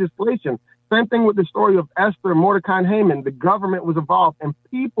thrown. Legislation. Same thing with the story of Esther, Mordecai, and Haman. The government was involved, and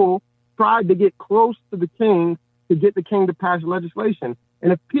people tried to get close to the king to get the king to pass legislation.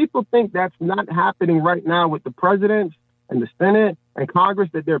 And if people think that's not happening right now with the presidents and the Senate and Congress,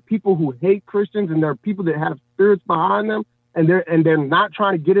 that there are people who hate Christians and there are people that have spirits behind them, and they're not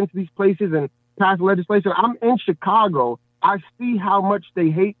trying to get into these places and pass legislation. I'm in Chicago. I see how much they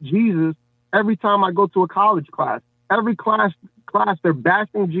hate Jesus every time I go to a college class. Every class they're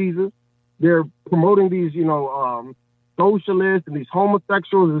bashing Jesus. They're promoting these, you know, socialists and these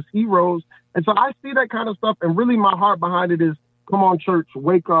homosexuals as heroes. And so I see that kind of stuff. And really my heart behind it is, come on, church,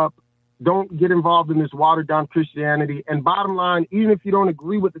 wake up. Don't get involved in this watered down Christianity. And bottom line, even if you don't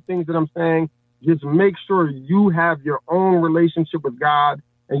agree with the things that I'm saying, just make sure you have your own relationship with God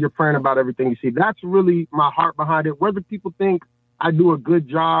and you're praying about everything you see. That's really my heart behind it. Whether people think I do a good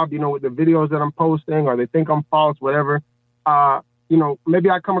job, you know, with the videos that I'm posting, or they think I'm false, whatever, you know, maybe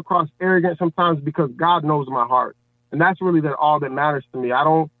I come across arrogant sometimes because God knows my heart. And that's really all that matters to me.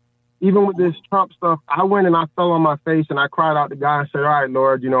 Even with this Trump stuff, I went and I fell on my face and I cried out to God and said, all right,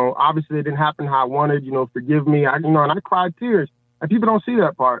 Lord, you know, obviously it didn't happen how I wanted, you know, forgive me. And I cried tears, and people don't see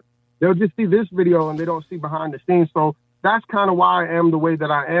that part. They'll just see this video and they don't see behind the scenes. So that's kind of why I am the way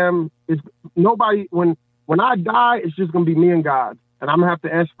that I am. It's nobody, when I die, it's just going to be me and God. And I'm going to have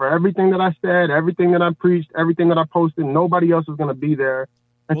to answer for everything that I said, everything that I preached, everything that I posted. Nobody else is going to be there.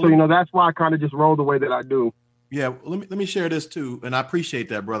 And so, you know, that's why I kind of just roll the way that I do. Yeah, let me share this too. And I appreciate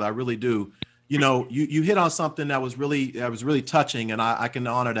that, brother. I really do. you hit on something that was really touching, and I can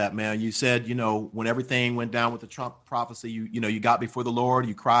honor that, man. You said, when everything went down with the Trump prophecy, you got before the Lord,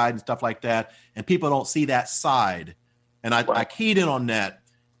 you cried and stuff like that, and people don't see that side. And I keyed in on that.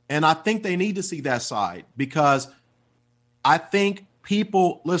 And I think they need to see that side, because I think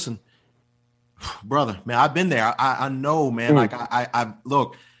people, listen, brother, man, I've been there. I know, man. Like I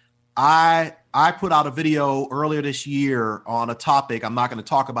look, I put out a video earlier this year on a topic. I'm not going to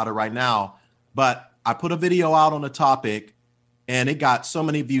talk about it right now, but I put a video out on a topic and it got so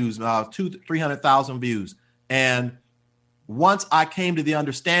many views, 300,000 views. And once I came to the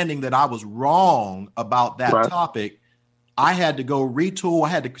understanding that I was wrong about that topic, I had to go retool. I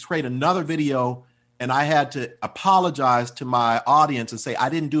had to create another video, and I had to apologize to my audience and say, I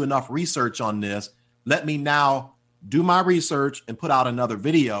didn't do enough research on this. Let me now do my research and put out another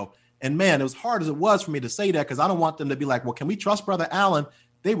video. And man, as hard as it was for me to say that, because I don't want them to be like, well, can we trust Brother Allen?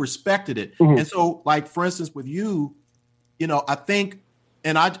 They respected it. Mm-hmm. And so, like, for instance, with you, I think,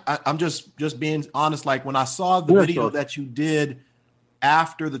 and I'm just being honest, like when I saw the video that you did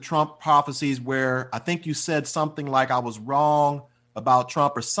after the Trump prophecies, where I think you said something like I was wrong about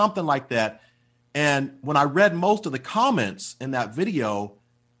Trump or something like that. And when I read most of the comments in that video,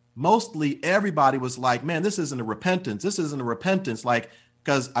 mostly everybody was like, man, this isn't a repentance. This isn't a repentance. Like,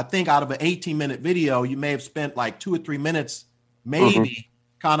 because I think out of an 18-minute video, you may have spent like 2 or 3 minutes, maybe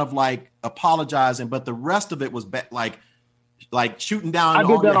kind of like apologizing, but the rest of it was like shooting down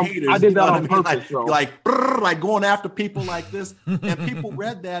all your haters. I did that on purpose, like going after people like this. And people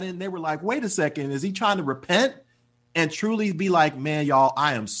read that and they were like, wait a second, is he trying to repent and truly be like, man, y'all,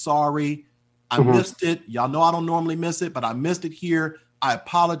 I am sorry. I missed it. Y'all know I don't normally miss it, but I missed it here. I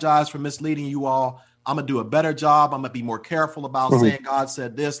apologize for misleading you all. I'm going to do a better job. I'm going to be more careful about saying God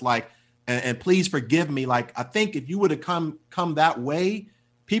said this, and please forgive me. Like, I think if you would have come that way,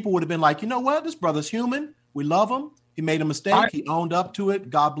 people would have been like, you know what? This brother's human. We love him. He made a mistake. He owned up to it.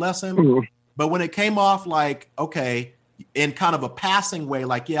 God bless him. But when it came off like, okay, in kind of a passing way,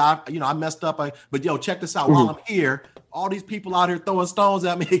 like, yeah, I messed up. But check this out. While I'm here, all these people out here throwing stones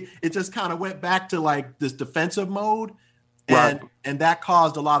at me, it just kind of went back to like this defensive mode. And that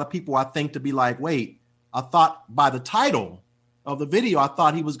caused a lot of people, I think, to be like, wait, I thought by the title of the video, I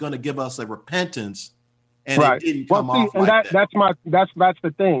thought he was going to give us a repentance, and it didn't come off like that. That's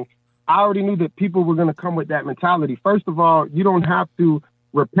the thing. I already knew that people were going to come with that mentality. First of all, you don't have to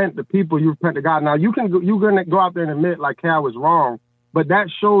repent to people, you repent to God. Now you're going to go out there and admit like, hey, I was wrong, but that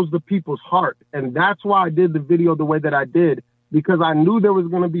shows the people's heart. And that's why I did the video the way that I did, because I knew there was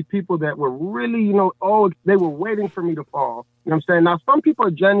going to be people that were really, they were waiting for me to fall. You know what I'm saying? Now, some people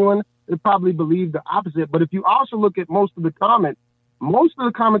are genuine. They probably believe the opposite. But if you also look at most of the comments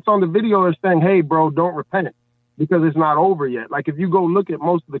on the video are saying, hey, bro, don't repent because it's not over yet. Like if you go look at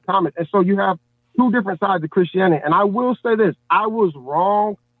most of the comments. And so you have two different sides of Christianity. And I will say this, I was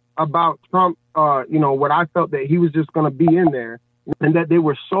wrong about Trump, what I felt that he was just going to be in there and that they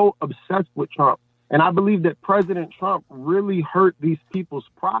were so obsessed with Trump. And I believe that President Trump really hurt these people's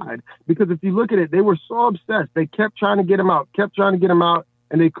pride, because if you look at it, they were so obsessed. They kept trying to get him out,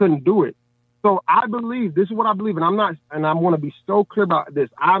 and they couldn't do it. So I believe, this is what I believe, and I want to be so clear about this.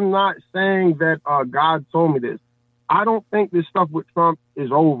 I'm not saying that God told me this. I don't think this stuff with Trump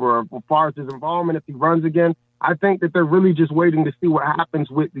is over as far as his involvement if he runs again. I think that they're really just waiting to see what happens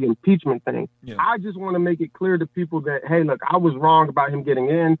with the impeachment thing. Yeah. I just want to make it clear to people that, hey, look, I was wrong about him getting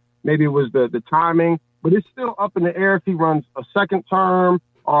in. Maybe it was the timing, but it's still up in the air if he runs a second term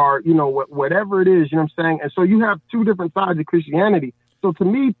or, whatever it is, you know what I'm saying? And so you have two different sides of Christianity. So to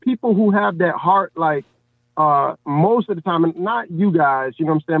me, people who have that heart, like most of the time, and not you guys, you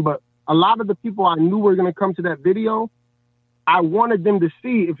know what I'm saying, but a lot of the people I knew were going to come to that video, I wanted them to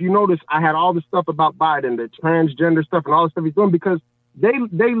see, if you notice, I had all the stuff about Biden, the transgender stuff and all the stuff he's doing, because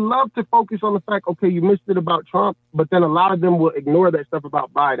they love to focus on the fact, okay, you missed it about Trump, but then a lot of them will ignore that stuff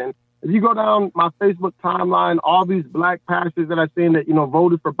about Biden. If you go down my Facebook timeline, all these black pastors that I've seen that,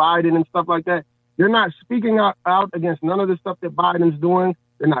 voted for Biden and stuff like that, they're not speaking out against none of the stuff that Biden's doing.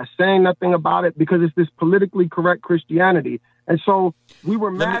 They're not saying nothing about it because it's this politically correct Christianity. And so we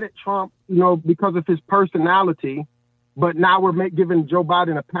were mad at Trump, because of his personality, but now we're giving Joe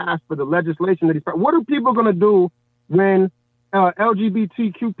Biden a pass for the legislation that he's. What are people going to do when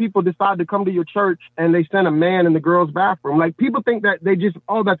LGBTQ people decide to come to your church and they send a man in the girls' bathroom? Like, people think that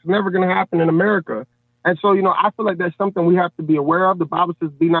that's never going to happen in America. And so, I feel like that's something we have to be aware of. The Bible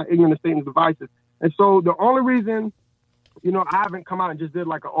says, be not ignorant of Satan's devices. And so the only reason, I haven't come out and just did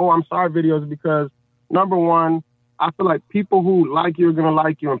like I'm sorry videos, because number one, I feel like people who like you are going to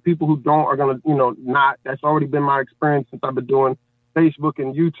like you, and people who don't are going to, not. That's already been my experience since I've been doing Facebook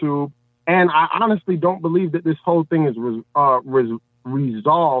and YouTube. And I honestly don't believe that this whole thing is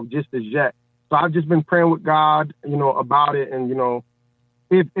resolved just as yet. So I've just been praying with God, about it. And,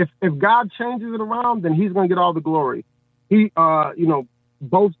 if God changes it around, then he's going to get all the glory.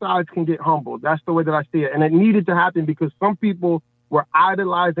 Both sides can get humbled. That's the way that I see it. And it needed to happen because some people were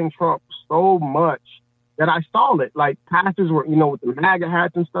idolizing Trump so much that I saw it. Like pastors were, with the MAGA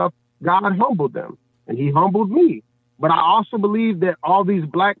hats and stuff. God humbled them and he humbled me. But I also believe that all these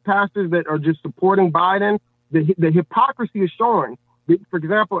black pastors that are just supporting Biden, the hypocrisy is showing. For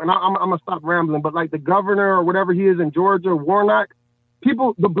example, and I'm going to stop rambling, but like the governor or whatever he is in Georgia, Warnock,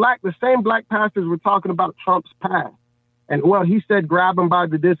 the same black pastors were talking about Trump's past. And well, he said, grab him by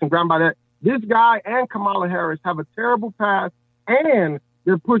the this and grab him by that. This guy and Kamala Harris have a terrible past and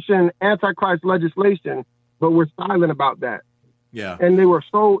they're pushing anti-Christ legislation, but we're silent about that. Yeah. And they were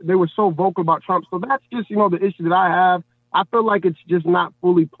so vocal about Trump. So that's just, the issue that I have. I feel like it's just not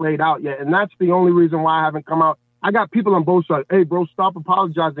fully played out yet. And that's the only reason why I haven't come out. I got people on both sides. Hey, bro, stop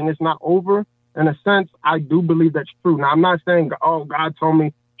apologizing. It's not over. In a sense, I do believe that's true. Now, I'm not saying, oh, God told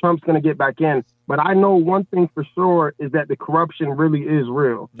me Trump's going to get back in. But I know one thing for sure is that the corruption really is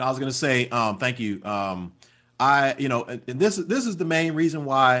real. I was going to say, thank you. And this is the main reason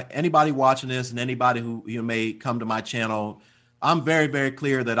why anybody watching this and anybody who may come to my channel, I'm very, very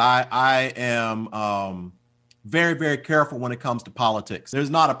clear that I am very, very careful when it comes to politics.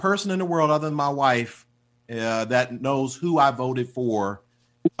 There's not a person in the world other than my wife that knows who I voted for.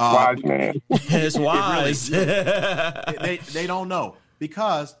 Wise man. It's wise. They don't know.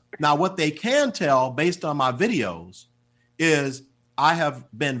 Because now what they can tell based on my videos is I have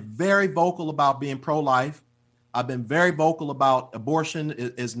been very vocal about being pro-life. I've been very vocal about abortion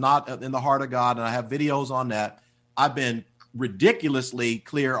is not in the heart of God. And I have videos on that. I've been ridiculously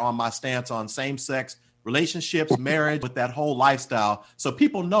clear on my stance on same-sex relationships, marriage, with that whole lifestyle. So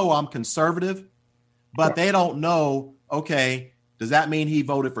people know I'm conservative, but they don't know, okay, does that mean he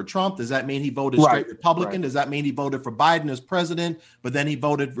voted for Trump? Does that mean he voted straight Republican? Right. Does that mean he voted for Biden as president, but then he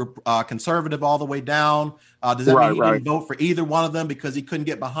voted for conservative all the way down? Does that mean he didn't vote for either one of them because he couldn't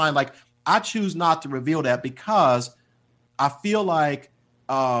get behind? Like, I choose not to reveal that because I feel like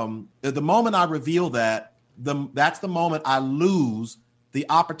the moment I reveal that, that's the moment I lose the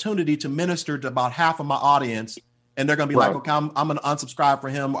opportunity to minister to about half of my audience. And they're going to be like, okay, I'm going to unsubscribe for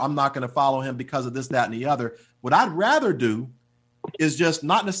him. I'm not going to follow him because of this, that, and the other. What I'd rather do is just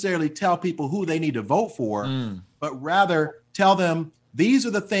not necessarily tell people who they need to vote for, but rather tell them these are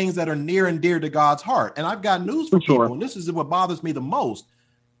the things that are near and dear to God's heart. And I've got news for people, and this is what bothers me the most.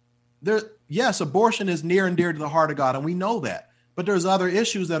 Yes, abortion is near and dear to the heart of God, and we know that. But there's other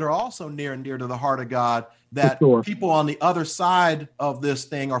issues that are also near and dear to the heart of God that people on the other side of this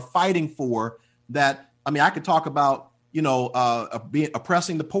thing are fighting for. That, I mean, I could talk about,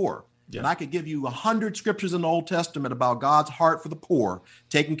 oppressing the poor. Yeah. And I could give you 100 scriptures in the Old Testament about God's heart for the poor,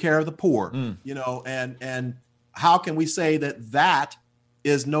 taking care of the poor, and how can we say that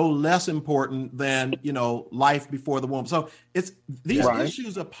is no less important than, life before the womb? So it's these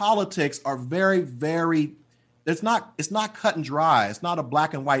issues of politics are very, very, it's not cut and dry. It's not a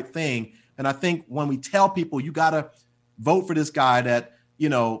black and white thing. And I think when we tell people you got to vote for this guy that,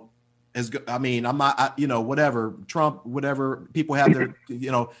 I'm not, whatever, Trump, whatever, people have their,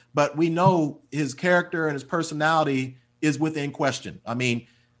 but we know his character and his personality is within question. I mean,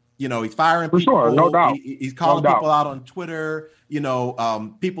 he's firing people. Sure, no doubt. He's calling people out on Twitter.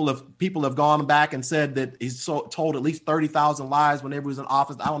 People have gone back and said that he's told at least 30,000 lies whenever he was in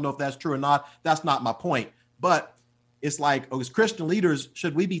office. I don't know if that's true or not. That's not my point. But it's like, as Christian leaders,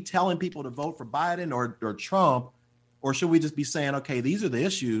 should we be telling people to vote for Biden or Trump, or should we just be saying, okay, these are the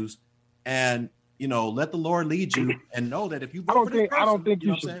issues? And let the Lord lead you, and know that if you vote for this person, I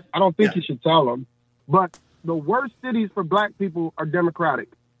don't think you should tell them. But the worst cities for black people are Democratic.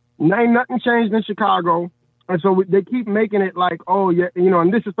 Ain't nothing changed in Chicago, and so they keep making it like, oh yeah,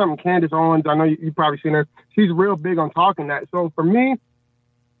 And this is something Candace Owens, I know you probably seen her. She's real big on talking that. So for me,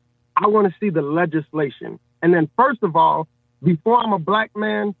 I want to see the legislation, and then first of all, before I'm a black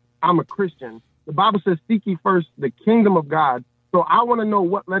man, I'm a Christian. The Bible says, "Seek ye first the kingdom of God." So I want to know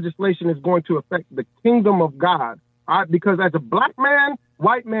what legislation is going to affect the kingdom of God. Because as a black man,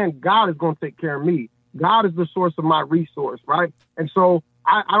 white man, God is going to take care of me. God is the source of my resource, right? And so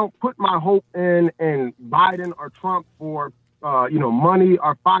I don't put my hope in Biden or Trump for, money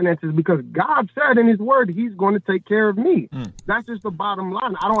or finances, because God said in his word, he's going to take care of me. That's just the bottom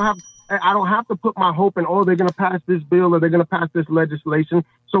line. I don't have to put my hope in, they're going to pass this bill or they're going to pass this legislation.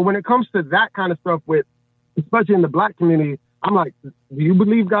 So when it comes to that kind of stuff especially in the black community, I'm like, do you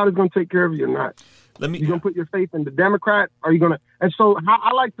believe God is going to take care of you or not? You're going to put your faith in the Democrat? Are you going to? And so how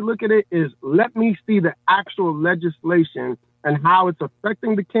I like to look at it is, let me see the actual legislation and how it's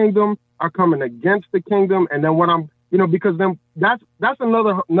affecting the kingdom or coming against the kingdom. And then what I'm, because then that's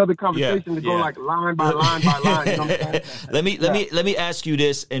another conversation to go like line by line by line. You know what I'm saying? Let me ask you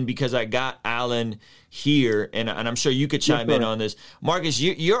this, and because I got Alan here, and I'm sure you could chime in on this. Marcus,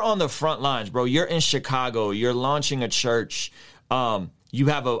 you're on the front lines, bro. You're in Chicago. You're launching a church. You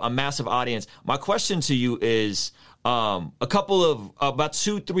have a massive audience. My question to you is, about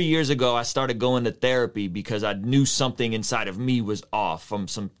 2-3 years ago, I started going to therapy because I knew something inside of me was off from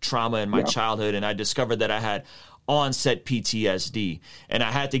some trauma in my childhood, and I discovered that I had onset PTSD, and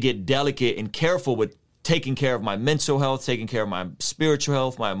I had to get delicate and careful with taking care of my mental health, taking care of my spiritual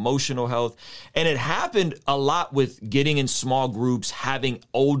health, my emotional health. And it happened a lot with getting in small groups, having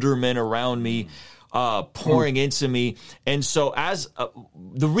older men around me, pouring into me. And so as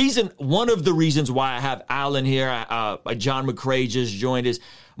one of the reasons why I have Alan here, John McCrae just joined us.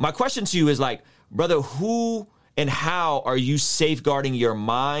 My question to you is like, brother, who and how are you safeguarding your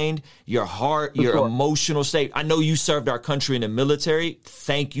mind, your heart, your emotional state? I know you served our country in the military.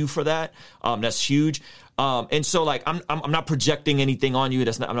 Thank you for that. That's huge. And so, like, I'm not projecting anything on you.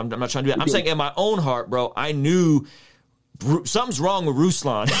 I'm not trying to do that. I'm saying in my own heart, bro, I knew something's wrong with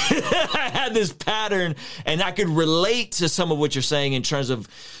Ruslan. I had this pattern, and I could relate to some of what you're saying in terms of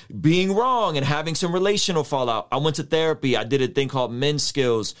being wrong and having some relational fallout. I went to therapy. I did a thing called Men's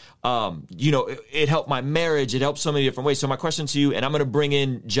Skills. It helped my marriage. It helped so many different ways. So my question to you, and I'm going to bring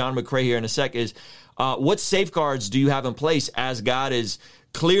in John McCrae here in a sec, is what safeguards do you have in place as God is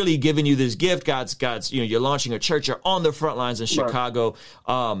clearly giving you this gift? God's, you're launching a church. You're on the front lines in Chicago.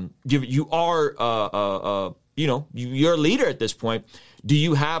 You are, you're a leader at this point. Do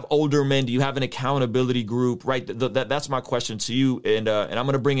you have older men? Do you have an accountability group? Right. That's my question to you. And I'm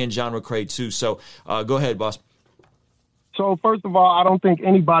going to bring in John McCrae too. So go ahead, boss. So first of all, I don't think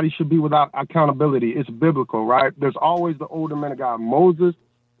anybody should be without accountability. It's biblical, right? There's always the older men of God. Moses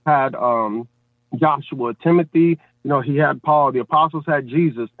had Joshua, Timothy. He had Paul. The apostles had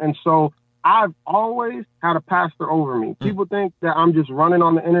Jesus. And so I've always had a pastor over me. People think that I'm just running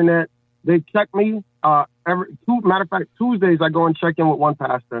on the internet. They check me. Matter of fact, Tuesdays I go and check in with one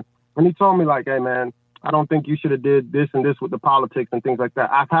pastor, and he told me like, "Hey man, I don't think you should have did this and this with the politics and things like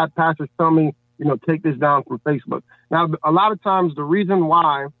that." I've had pastors tell me, take this down from Facebook. Now, a lot of times the reason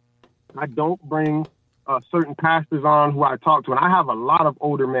why I don't bring certain pastors on who I talk to, and I have a lot of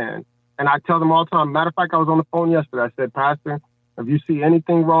older men, and I tell them all the time. Matter of fact, I was on the phone yesterday. I said, "Pastor, if you see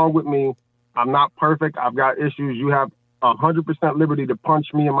anything wrong with me, I'm not perfect. I've got issues. You have 100% liberty to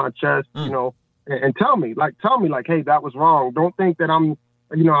punch me in my chest, and tell me, hey, that was wrong. Don't think that I'm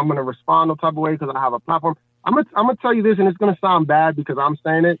going to respond no type of way because I have a platform." I'm gonna tell you this, and it's going to sound bad because I'm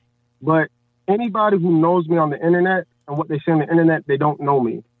saying it, but anybody who knows me on the internet and what they say on the internet, they don't know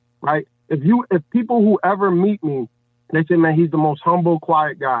me, right? If people who ever meet me, they say, "Man, he's the most humble,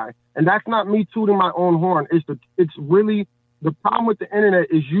 quiet guy," and that's not me tooting my own horn. It's really the problem with the internet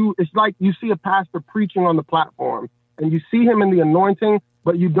is it's like you see a pastor preaching on the platform, and you see him in the anointing,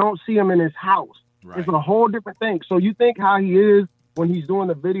 but you don't see him in his house. Right. It's a whole different thing. So you think how he is when he's doing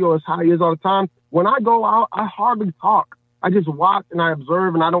the video is how he is all the time. When I go out, I hardly talk. I just watch and I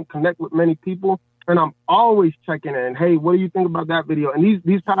observe, and I don't connect with many people. And I'm always checking in. Hey, what do you think about that video? And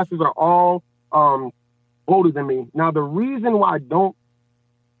these pastors are all older than me. Now, the reason why I don't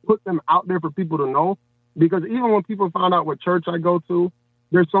put them out there for people to know, because even when people find out what church I go to,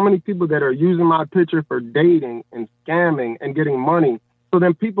 there's so many people that are using my picture for dating and scamming and getting money. So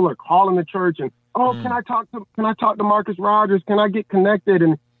then people are calling the church and, can I talk to Marcus Rogers? Can I get connected?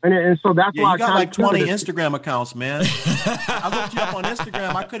 And so that's why you got like 20 Instagram accounts, man. I looked you up on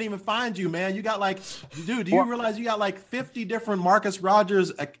Instagram. I couldn't even find you, man. You got do you realize you got like 50 different Marcus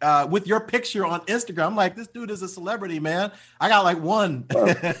Rogers with your picture on Instagram? I'm like, this dude is a celebrity, man. I got like one.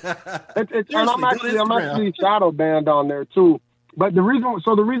 And I'm actually shadow banned on there too. But the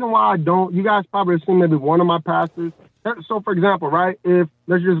reason why I don't, you guys probably have seen maybe one of my pastors. So for example, right,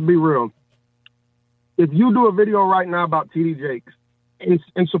 let's just be real. If you do a video right now about TD Jakes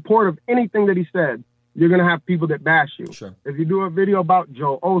in support of anything that he said, you're going to have people that bash you. Sure. If you do a video about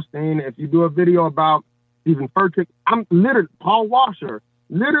Joel Osteen, if you do a video about Stephen Furtick, Paul Washer,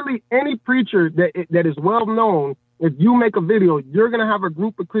 literally any preacher that is well known, if you make a video, you're going to have a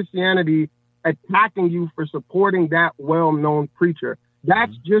group of Christianity attacking you for supporting that well-known preacher.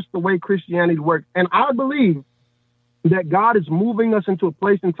 That's just the way Christianity works. And I believe that God is moving us into a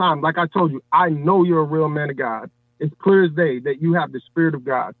place in time. Like I told you, I know you're a real man of God. It's clear as day that you have the Spirit of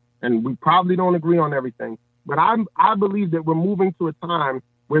God. And we probably don't agree on everything. But I believe that we're moving to a time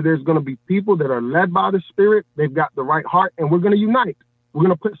where there's going to be people that are led by the Spirit. They've got the right heart, and we're going to unite. We're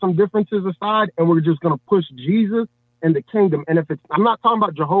going to put some differences aside, and we're just going to push Jesus and the kingdom. And if it's, I'm not talking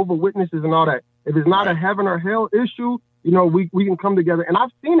about Jehovah's Witnesses and all that. If it's not a heaven or hell issue, you know, we can come together. And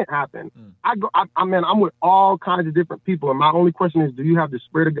I've seen it happen. I'm with all kinds of different people. And my only question is, do you have the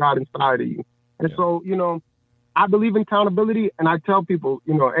Spirit of God inside of you? And so, you know, I believe in accountability. And I tell people,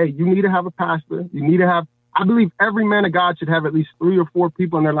 you know, hey, you need to have a pastor. You need to have, I believe every man of God should have at least 3 or 4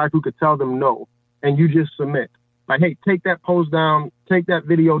 people in their life who could tell them no. And you just submit. Like, hey, take that post down, take that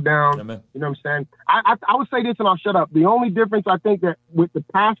video down. Amen. You know what I'm saying? I would say this and I'll shut up. The only difference I think that with the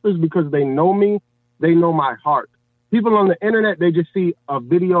pastors, because they know me, they know my heart. People on the internet, they just see a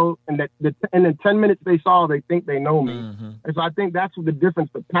video and in 10 minutes they saw, they think they know me. And so I think that's what the difference.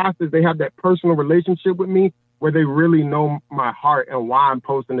 The pastors, they have that personal relationship with me where they really know my heart and why I'm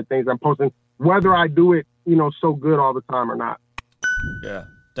posting the things I'm posting, whether I do it, you know, so good all the time or not. Yeah.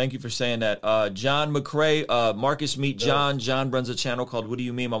 Thank you for saying that. John McCrae, Marcus, meet John. John runs a channel called What Do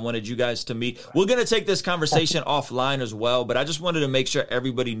You Meme? I wanted you guys to meet. We're going to take this conversation offline as well, but I just wanted to make sure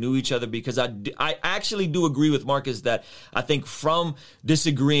everybody knew each other because I actually do agree with Marcus that I think from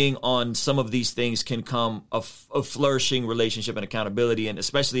disagreeing on some of these things can come a flourishing relationship and accountability. And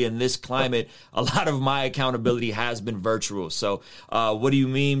especially in this climate, a lot of my accountability has been virtual. So What Do You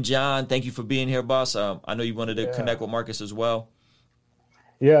Meme, John? Thank you for being here, boss. I know you wanted to connect with Marcus as well.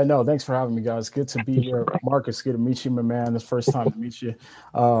 Yeah, no, thanks for having me, guys. Good to be here. Marcus, good to meet you, my man. It's the first time to meet you.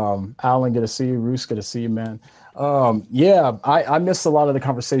 Alan, good to see you. Roos, good to see you, man. I missed a lot of the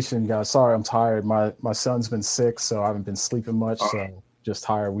conversation, guys. Sorry, I'm tired. My son's been sick, so I haven't been sleeping much. So just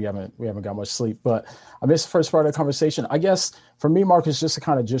tired. We haven't got much sleep. But I missed the first part of the conversation. I guess for me, Marcus, just to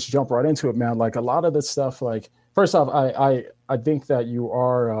kind of just jump right into it, man. Like a lot of the stuff, like first off, I think that you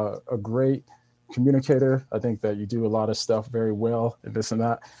are a great communicator. I think that you do a lot of stuff very well and this and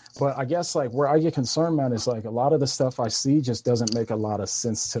that. But I guess like where I get concerned, man, is like a lot of the stuff I see just doesn't make a lot of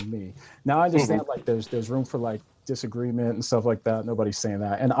sense to me. Now I understand like there's room for like disagreement and stuff like that. Nobody's saying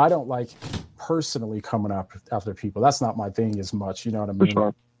that. And I don't like personally coming after people. That's not my thing as much. You know what I mean?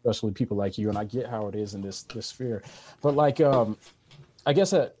 Sure. Especially people like you. And I get how it is in this sphere. But like, I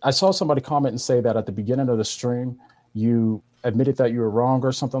guess I saw somebody comment and say that at the beginning of the stream, you admitted that you were wrong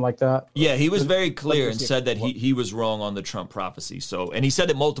or something like that. Yeah, he was very clear and said that he was wrong on the Trump prophecy. So, and he said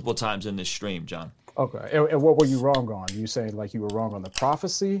it multiple times in this stream, John. Okay. And what were you wrong on? You saying like you were wrong on the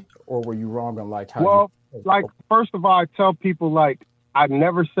prophecy, or were you wrong on like how? Well, first of all, I tell people like I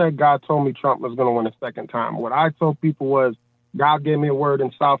never said God told me Trump was going to win a second time. What I told people was God gave me a word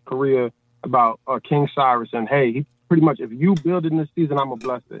in South Korea about King Cyrus, and hey, he pretty much, if you build it in this season, I'm gonna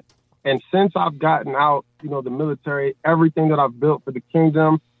bless it. And since I've gotten out, you know, the military, everything that I've built for the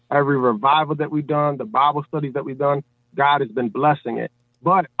kingdom, every revival that we've done, the Bible studies that we've done, God has been blessing it.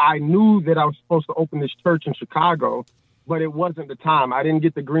 But I knew that I was supposed to open this church in Chicago, but it wasn't the time. I didn't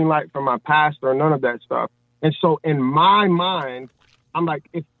get the green light from my pastor or none of that stuff. And so in my mind, I'm like,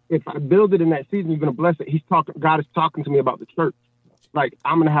 if I build it in that season, you're going to bless it. God is talking to me about the church. Like,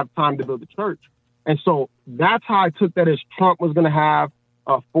 I'm going to have time to build the church. And so that's how I took that as Trump was going to have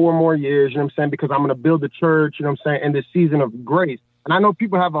 4 more years, you know what I'm saying? Because I'm going to build the church, you know what I'm saying, in this season of grace. And I know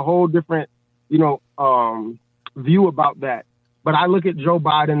people have a whole different, you know, view about that. But I look at Joe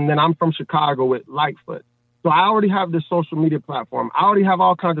Biden, and then I'm from Chicago with Lightfoot. So I already have this social media platform. I already have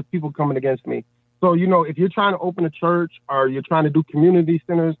all kinds of people coming against me. So, you know, if you're trying to open a church or you're trying to do community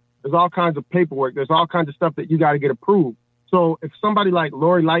centers, there's all kinds of paperwork. There's all kinds of stuff that you got to get approved. So if somebody like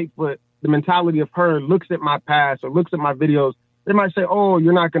Lori Lightfoot, the mentality of her looks at my past or looks at my videos, they might say, oh,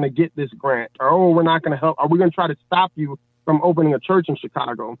 you're not going to get this grant, or, oh, we're not going to help. Are we going to try to stop you from opening a church in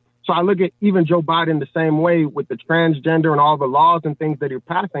Chicago? So I look at even Joe Biden the same way with the transgender and all the laws and things that he's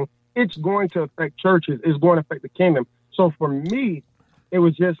passing. It's going to affect churches. It's going to affect the kingdom. So for me, it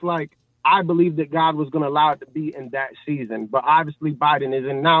was just like, I believe that God was going to allow it to be in that season. But obviously Biden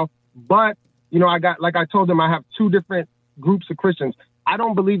isn't now. But, you know, like I told them, I have 2 different groups of Christians. I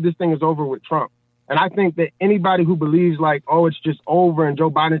don't believe this thing is over with Trump. And I think that anybody who believes like, oh, it's just over and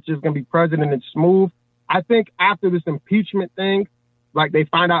Joe Biden's just going to be president and it's smooth. I think after this impeachment thing, like they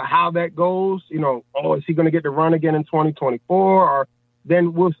find out how that goes, you know, oh, is he going to get to run again in 2024? Or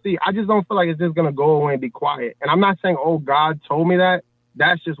then we'll see. I just don't feel like it's just going to go away and be quiet. And I'm not saying, oh, God told me that.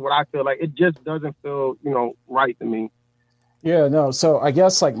 That's just what I feel like. It just doesn't feel, you know, right to me. Yeah, no. So I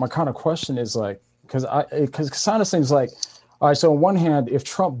guess like my kind of question is like, because it kind of seems like, all right, so on one hand, if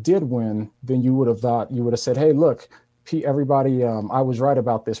Trump did win, then you would have said, hey, look, everybody, I was right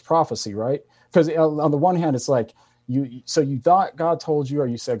about this prophecy, right? Because on the one hand, it's like you thought God told you, or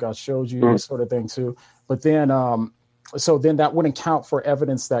you said God showed you, this sort of thing too. But then So then that wouldn't count for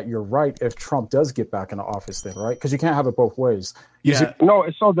evidence that you're right if Trump does get back into office then, right? Because you can't have it both ways. Yeah. No,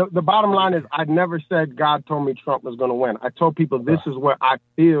 so the bottom line is I never said God told me Trump was going to win. I told people this is what I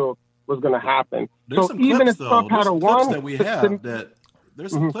feel was going to happen. There's so even clips, if Trump had a clips won, that we have that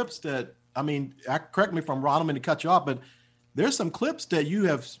there's some clips that, I mean, correct me if I'm wrong, I don't mean to cut you off, but there's some clips that you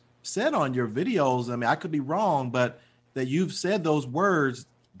have said on your videos. I mean, I could be wrong, but that you've said those words,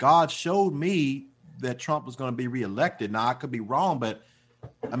 God showed me that Trump was going to be reelected. Now I could be wrong, but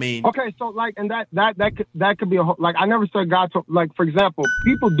I mean, okay, so like, and that could be a whole, like, I never said God told, like, for example,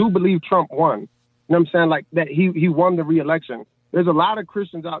 people do believe Trump won. You know what I'm saying? Like that he won the reelection. There's a lot of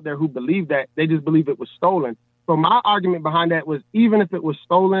Christians out there who believe that. They just believe it was stolen. So my argument behind that was, even if it was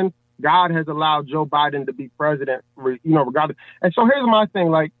stolen, God has allowed Joe Biden to be president, you know, regardless. And so here's my thing,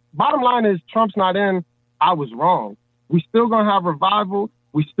 like, bottom line is Trump's not in. I was wrong. We still going to have revival.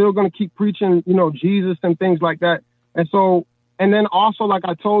 We still going to keep preaching, you know, Jesus and things like that. And so, and then also, like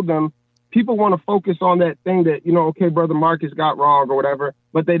I told them, people want to focus on that thing that, you know, okay, Brother Marcus got wrong or whatever,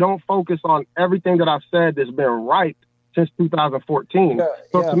 but they don't focus on everything that I've said that's been right since 2014.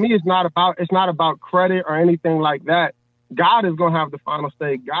 To me, it's not about credit or anything like that. God is going to have the final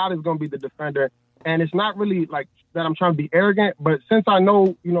say. God is going to be the defender. And it's not really like that I'm trying to be arrogant, but since I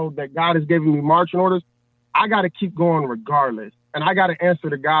know, you know, that God is giving me marching orders, I got to keep going regardless. And I got to answer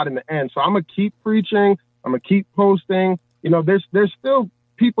to God in the end. So I'm going to keep preaching. I'm going to keep posting. You know, there's still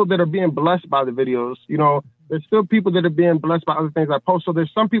people that are being blessed by the videos. You know, there's still people that are being blessed by other things I post. So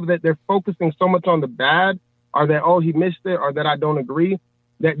there's some people that they're focusing so much on the bad, or that, oh, he missed it, or that I don't agree,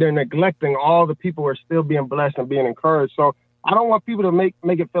 that they're neglecting all the people who are still being blessed and being encouraged. So I don't want people to make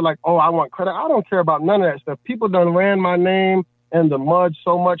it feel like, oh, I want credit. I don't care about none of that stuff. People done ran my name in the mud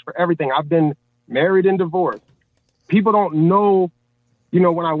so much for everything. I've been married and divorced. People don't know, you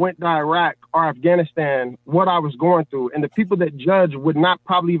know, when I went to Iraq or Afghanistan, what I was going through. And the people that judge would not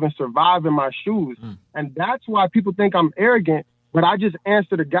probably even survive in my shoes. And that's why people think I'm arrogant, but I just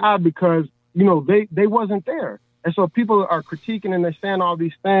answer to God because, you know, they wasn't there. And so people are critiquing and they're saying all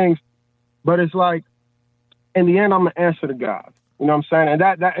these things, but it's like, in the end, I'm going to answer to God. You know what I'm saying? And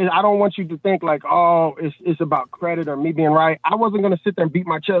that I don't want you to think like, oh, it's about credit or me being right. I wasn't going to sit there and beat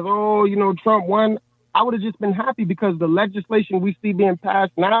my chest. Oh, you know, Trump won. I would have just been happy because the legislation we see being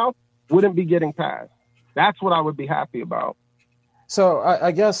passed now wouldn't be getting passed. That's what I would be happy about. So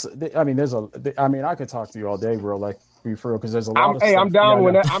I guess, I mean, I could talk to you all day, bro, like, be for real, because there's a lot of stuff. I'm down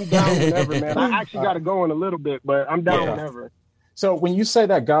whenever, man. I actually got to go in a little bit, but I'm down whenever. So when you say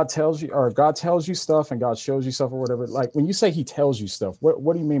that God tells you stuff and God shows you stuff or whatever, like when you say he tells you stuff,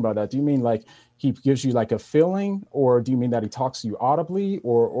 what do you mean by that? Do you mean like he gives you like a feeling, or do you mean that he talks to you audibly,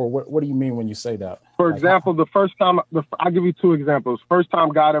 or what do you mean when you say that? For example, the first time, I'll give you two examples. First time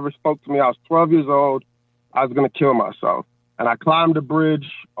God ever spoke to me, I was 12 years old. I was going to kill myself. And I climbed the bridge,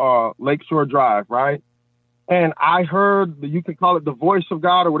 Lakeshore Drive, right? And I heard, you can call it the voice of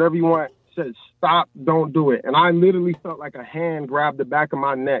God or whatever you want, said, stop, don't do it. And I literally felt like a hand grabbed the back of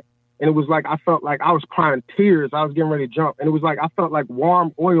my neck. And it was like, I felt like I was crying tears. I was getting ready to jump. And it was like, I felt like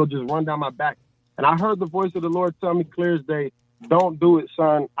warm oil just run down my back. And I heard the voice of the Lord tell me clear as day, don't do it,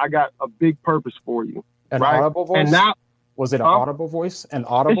 son. I got a big purpose for you. An right? audible voice? And now, was it an audible voice? An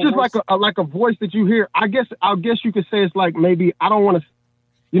audible voice? It's just like a voice that you hear. I guess you could say it's like, maybe, I don't want to,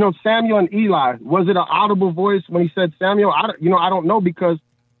 you know, Samuel and Eli. Was it an audible voice when he said Samuel? I don't know, because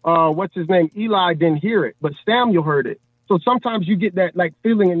what's his name? Eli didn't hear it, but Samuel heard it. So sometimes you get that like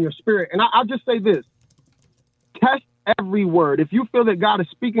feeling in your spirit. And I'll just say this, test every word. If you feel that God is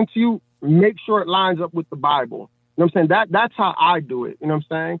speaking to you, make sure it lines up with the Bible. You know what I'm saying? That's how I do it. You know what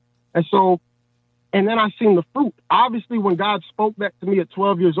I'm saying? And so, and then I seen the fruit. Obviously, when God spoke that to me at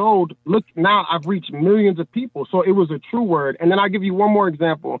 12 years old, look, now I've reached millions of people. So it was a true word. And then I'll give you one more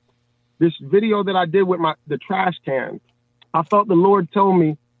example. This video that I did with the trash can, I felt the Lord told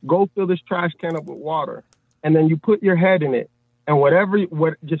me, go fill this trash can up with water. And then you put your head in it, and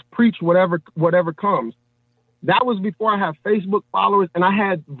just preach whatever comes. That was before I had Facebook followers, and I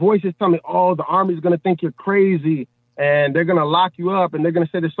had voices tell me, oh, the army's going to think you're crazy, and they're going to lock you up, and they're going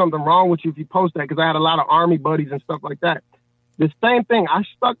to say there's something wrong with you if you post that, because I had a lot of army buddies and stuff like that. The same thing, I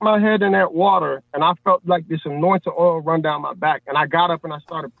stuck my head in that water, and I felt like this anointed oil run down my back, and I got up and I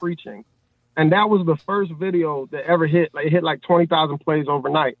started preaching. And that was the first video that ever hit. Like, it hit like 20,000 plays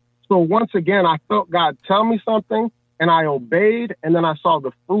overnight. So once again, I felt God tell me something, and I obeyed, and then I saw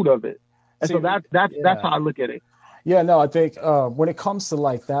the fruit of it. And so that's how I look at it. Yeah, no, I think when it comes to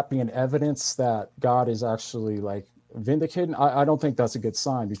like that being evidence that God is actually like vindicated, I don't think that's a good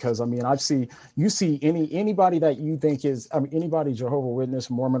sign, because I mean, you see anybody that you think is, I mean, anybody, Jehovah Witness,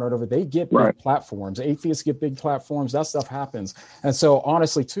 Mormon, or whatever, they get big platforms. Atheists get big platforms. That stuff happens. And so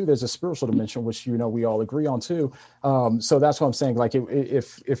honestly too, there's a spiritual dimension, which, you know, we all agree on too. So that's what I'm saying. Like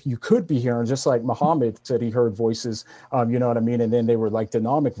if you could be hearing, just like Muhammad said, he heard voices, you know what I mean? And then they were like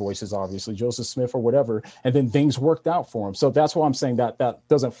dynamic voices, obviously, Joseph Smith or whatever. And then things worked out for him. So that's why I'm saying that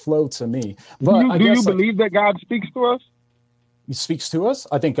doesn't flow to me. But do you believe that God speaks to us? He speaks to us?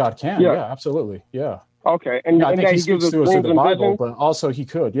 I think God can. Yeah, absolutely. Yeah. Okay. And, yeah, I think he speaks to us in the Bible, visions? but also he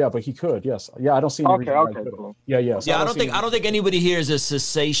could. Yeah, but he could. Yes. Yeah, I don't see any reason why he couldn't. Cool. Yeah, yes. Yeah, I don't think anybody here is a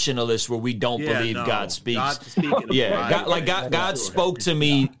cessationalist where we don't believe God speaks. God's speaking. God spoke to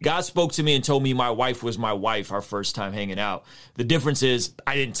me. God spoke to me and told me my wife was my wife our first time hanging out. The difference is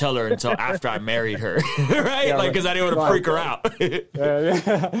I didn't tell her until after I married her, right? Yeah, like because I didn't want to freak her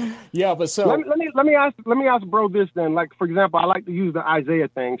out. Yeah, but so let me ask bro this then. Like, for example, I like to use the Isaiah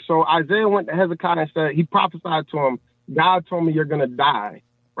thing. So Isaiah went to Hezekiah and said, he prophesied to him, God told me you're gonna die,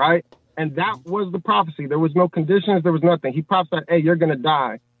 right? And that was the prophecy. There was no conditions, there was nothing. He prophesied, hey, you're gonna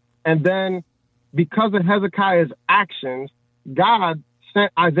die. And then because of Hezekiah's actions, God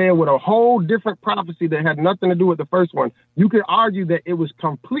sent Isaiah with a whole different prophecy that had nothing to do with the first one. You could argue that it was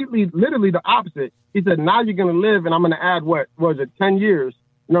completely, literally the opposite. He said, now you're going to live and I'm going to add, 10 years?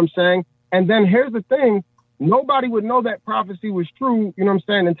 You know what I'm saying? And then here's the thing. Nobody would know that prophecy was true, you know what I'm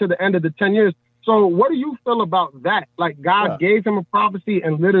saying, until the end of the 10 years. So what do you feel about that? Like God gave him a prophecy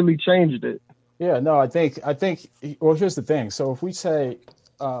and literally changed it. Yeah, no, I think, well, here's the thing. So if we say,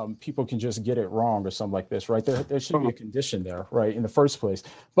 people can just get it wrong or something like this, right? There should be a condition there, right, in the first place.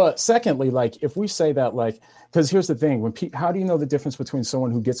 But secondly, like if we say that, like, because here's the thing, how do you know the difference between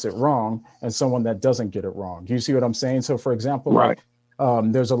someone who gets it wrong and someone that doesn't get it wrong? Do you see what I'm saying? So for example, like,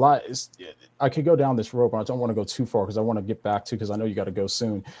 there's a lot, I could go down this road, but I don't want to go too far because I want to get back to, because I know you got to go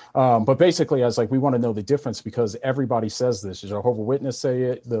soon. But basically, I was like, we want to know the difference because everybody says this. Jehovah's Witness say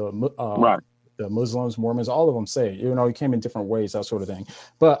it, the Muslims, Mormons, all of them say it. You know, it came in different ways, that sort of thing.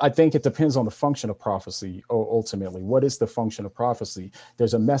 But I think it depends on the function of prophecy. Ultimately, what is the function of prophecy?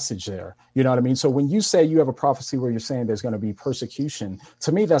 There's a message there. You know what I mean? So when you say you have a prophecy where you're saying there's going to be persecution,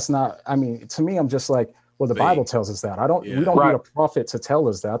 to me, that's not, I mean, to me, I'm just like, well, the Bible tells us that. We don't need a prophet to tell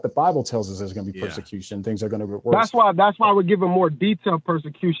us that. The Bible tells us there's going to be persecution. Things are going to get worse. That's why we're giving more detailed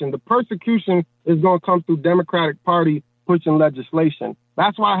persecution. The persecution is going to come through Democratic Party pushing legislation.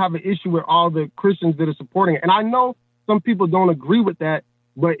 That's why I have an issue with all the Christians that are supporting it. And I know some people don't agree with that,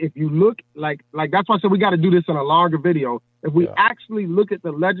 but if you look like that's why I said we got to do this in a longer video. If we actually look at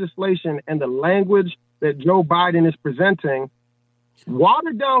the legislation and the language that Joe Biden is presenting,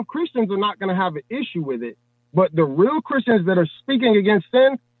 watered down Christians are not going to have an issue with it. But the real Christians that are speaking against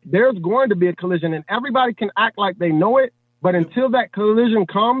sin, there's going to be a collision, and everybody can act like they know it. But until that collision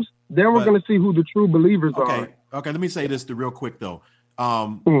comes, then we're going to see who the true believers are. Okay. Let me say this real quick though.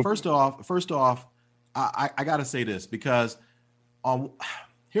 First off, I got to say this because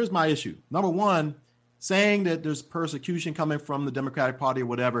here's my issue. Number one, saying that there's persecution coming from the Democratic Party or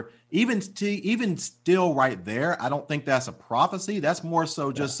whatever, even still right there, I don't think that's a prophecy. That's more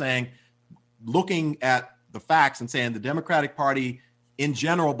so just saying, looking at the facts and saying the Democratic Party in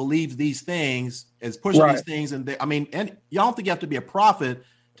general believes these things, is pushing these things. And and y'all don't think you have to be a prophet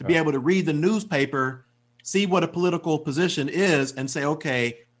to be able to read the newspaper, see what a political position is, and say,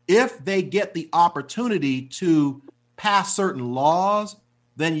 okay, if they get the opportunity to pass certain laws,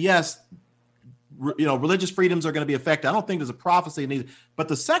 then yes, religious freedoms are going to be affected. I don't think there's a prophecy in either. But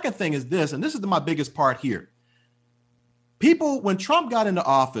the second thing is this, and this is my biggest part here. People, when Trump got into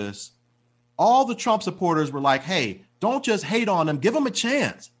office, all the Trump supporters were like, hey, don't just hate on him. Give him a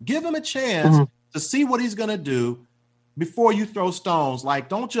chance. Give him a chance to see what he's going to do before you throw stones. Like,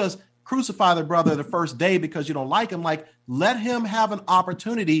 don't just crucify the brother the first day because you don't like him. Like, let him have an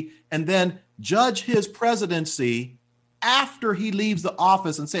opportunity and then judge his presidency after he leaves the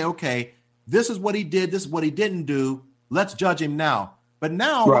office and say, okay, this is what he did. This is what he didn't do. Let's judge him now. But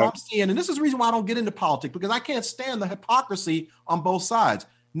now what I'm seeing, and this is the reason why I don't get into politics, because I can't stand the hypocrisy on both sides.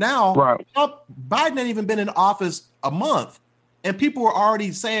 Now, Biden ain't even been in office a month, and people were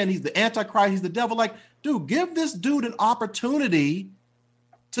already saying he's the Antichrist, he's the devil. Like, dude, give this dude an opportunity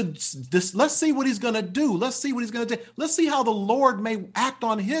to this. Let's see what he's going to do. Let's see what he's going to do. Let's see how the Lord may act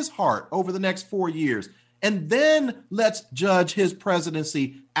on his heart over the next 4 years. And then let's judge his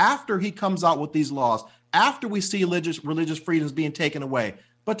presidency after he comes out with these laws, after we see religious freedoms being taken away.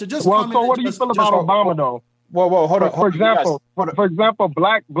 But to just what do you feel about Obama, though? Whoa, hold on. For example,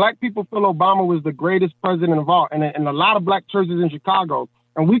 black people feel Obama was the greatest president of all, and a lot of black churches in Chicago,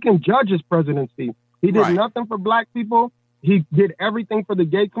 and we can judge his presidency. He did Right. nothing for black people. He did everything for the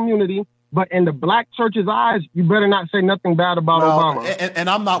gay community. But in the black church's eyes, you better not say nothing bad about Obama. And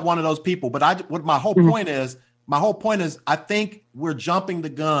I'm not one of those people, but what my whole point is, I think we're jumping the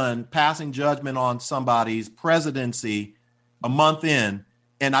gun, passing judgment on somebody's presidency a month in.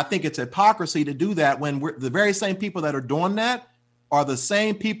 And I think it's hypocrisy to do that when the very same people that are doing that are the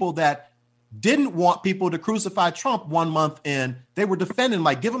same people that didn't want people to crucify Trump 1 month in. They were defending,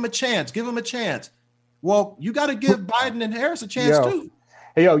 like, give him a chance, give him a chance. Well, you got to give Biden and Harris a chance too.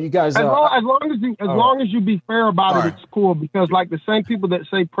 Hey, you guys. As long as you be fair about it, it's cool. Because like the same people that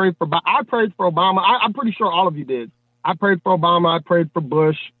say pray for, I prayed for Obama. I'm pretty sure all of you did. I prayed for Obama. I prayed for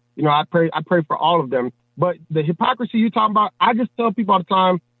Bush. I prayed for all of them. But the hypocrisy you talking about, I just tell people all the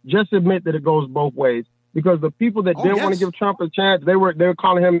time, just admit that it goes both ways. Because the people that didn't want to give Trump a chance, they were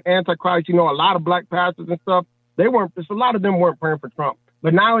calling him Antichrist. A lot of black pastors and stuff. A lot of them weren't praying for Trump.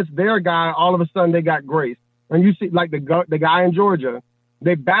 But now it's their guy. All of a sudden they got grace. And you see, like the guy in Georgia.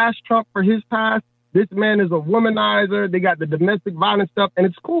 They bash Trump for his past. This man is a womanizer. They got the domestic violence stuff, and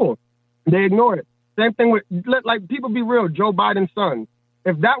it's cool. They ignore it. Same thing with, like, people be real, Joe Biden's son.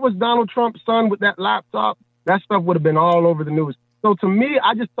 If that was Donald Trump's son with that laptop, that stuff would have been all over the news. So to me,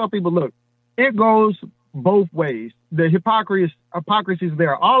 I just tell people, look, it goes both ways. The hypocrisy is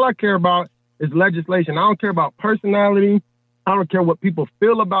there. All I care about is legislation. I don't care about personality. I don't care what people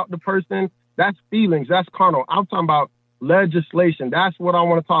feel about the person. That's feelings. That's carnal. I'm talking about legislation. That's what I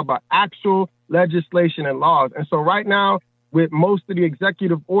want to talk about. Actual legislation and laws. And so right now, with most of the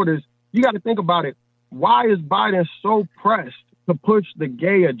executive orders, you got to think about it. Why is Biden so pressed to push the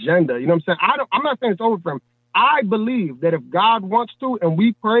gay agenda? You know what I'm saying? I'm not saying it's over for him. I believe that if God wants to, and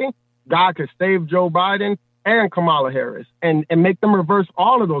we pray, God could save Joe Biden and Kamala Harris and make them reverse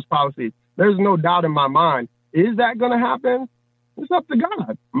all of those policies. There's no doubt in my mind. Is that going to happen? It's up to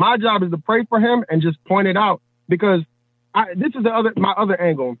God. My job is to pray for him and just point it out, because this is my other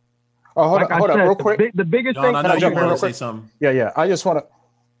angle. Oh, hold on, real quick. The biggest John, thing. I know you want to say something. Yeah. I just want to.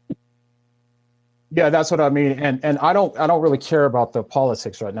 Yeah, that's what I mean. And I don't really care about the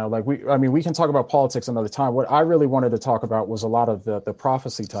politics right now. Like we can talk about politics another time. What I really wanted to talk about was a lot of the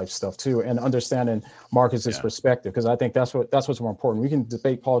prophecy type stuff too, and understanding Marcus's perspective, because I think that's what's more important. We can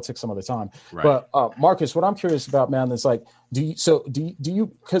debate politics some other time. Right. But Marcus, what I'm curious about, man, is like, so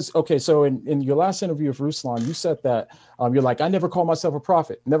in your last interview with Ruslan, you said that you're like, I never call myself a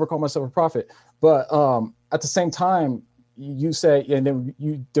prophet, but at the same time, you say, and then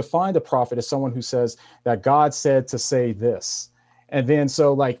you define the prophet as someone who says that God said to say this. And then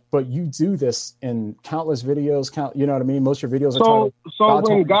but you do this in countless videos, you know what I mean? Most of your videos are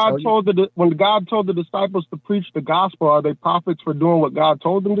when God told the disciples to preach the gospel, are they prophets for doing what God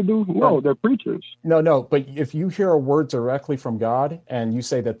told them to do? No, they're preachers. No. But if you hear a word directly from God and you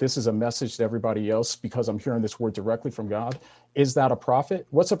say that this is a message to everybody else because I'm hearing this word directly from God, is that a prophet?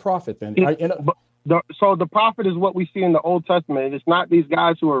 What's a prophet then? So the prophet is what we see in the Old Testament. It's not these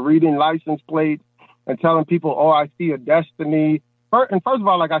guys who are reading license plates and telling people, oh, I see a destiny. And first of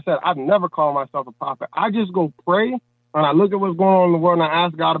all, like I said, I've never called myself a prophet. I just go pray and I look at what's going on in the world and I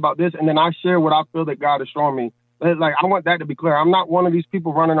ask God about this. And then I share what I feel that God is showing me. Like, I want that to be clear. I'm not one of these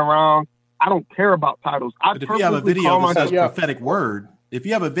people running around. I don't care about titles. But if you have a video that says prophetic word, if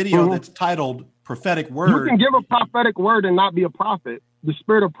you have a video that's titled prophetic word. You can give a prophetic word and not be a prophet. The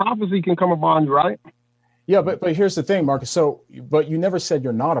spirit of prophecy can come upon you, right? Yeah, but here's the thing, Marcus. So, but you never said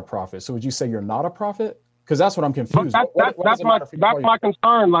you're not a prophet. So would you say you're not a prophet? Because that's what I'm confused. That's my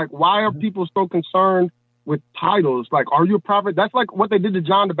concern. Like, why are people so concerned with titles? Like, are you a prophet? That's like what they did to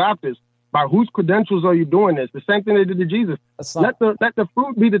John the Baptist. By whose credentials are you doing this? The same thing they did to Jesus. Let the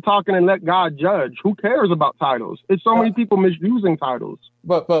fruit be the talking and let God judge. Who cares about titles? It's so many people misusing titles.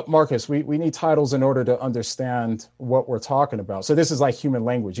 But Marcus, we need titles in order to understand what we're talking about. So this is like human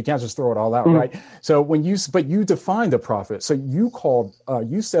language. You can't just throw it all out, right? So you defined a prophet. So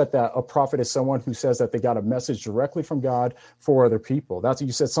you said that a prophet is someone who says that they got a message directly from God for other people.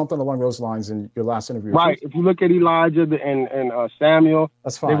 You said something along those lines in your last interview. Right. If you look at Elijah and Samuel,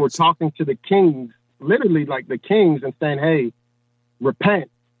 that's fine. They were talking to the kings, literally like the kings, and saying, hey, repent,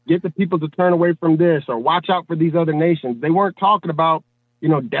 get the people to turn away from this, or watch out for these other nations. They weren't talking about,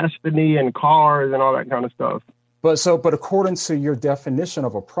 destiny and cars and all that kind of stuff. But according to your definition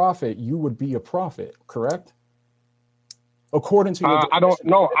of a prophet, you would be a prophet, correct? According to your I don't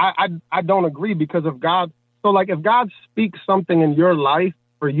know. I don't agree, because if God speaks something in your life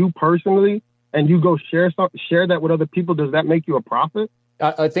for you personally, and you go share that with other people, does that make you a prophet?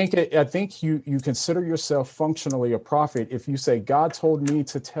 I think you consider yourself functionally a prophet if you say God told me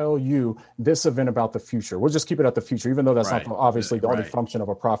to tell you this event about the future. We'll just keep it at the future, even though that's not obviously the only function of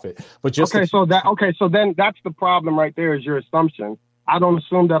a prophet. But just so then that's the problem right there is your assumption. I don't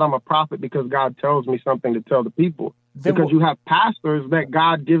assume that I'm a prophet because God tells me something to tell the people. Because you have pastors that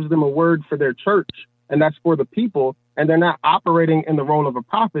God gives them a word for their church, and that's for the people, and they're not operating in the role of a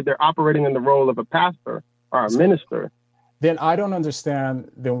prophet. They're operating in the role of a pastor or a minister. Then I don't understand.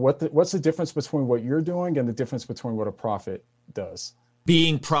 Then what's the difference between what you're doing and the difference between what a prophet does?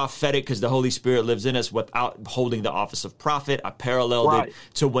 Being prophetic, because the Holy Spirit lives in us without holding the office of prophet. I paralleled it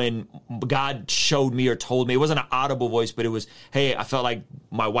to when God showed me or told me. It wasn't an audible voice, but it was, hey, I felt like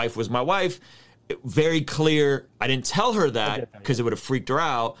my wife was my wife. Very clear. I didn't tell her that because it would have freaked her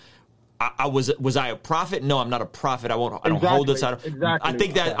out. Was I a prophet? No, I'm not a prophet. I don't hold this out. I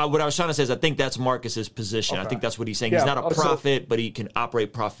think that what I was trying to say is I think that's Marcus's position. I think that's what he's saying. He's not a prophet, but he can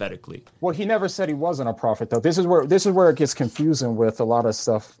operate prophetically. Well, he never said he wasn't a prophet, though. This is where it gets confusing with a lot of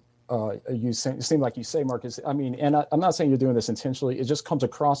stuff. You seem like you say, Marcus. I mean, and I'm not saying you're doing this intentionally. It just comes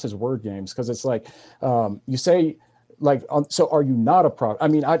across as word games because it's like you say. Like, so are you not a prophet? I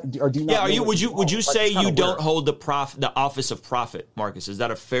mean, do you not? Yeah, would you say you don't hold the office of prophet, Marcus? Is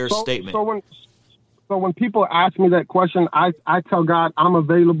that a fair statement? So when people ask me that question, I tell God I'm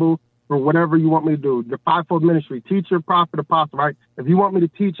available for whatever you want me to do. The fivefold ministry, teacher, prophet, apostle, right? If you want me to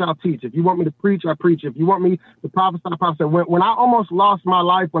teach, I'll teach. If you want me to preach, I preach. If you want me to prophesy, I prophesy. When I almost lost my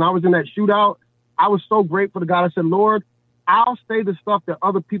life, when I was in that shootout, I was so grateful to God. I said, Lord, I'll say the stuff that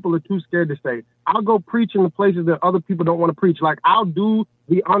other people are too scared to say. I'll go preach in the places that other people don't want to preach. Like, I'll do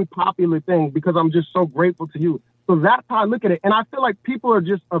the unpopular thing because I'm just so grateful to you. So that's how I look at it. And I feel like people are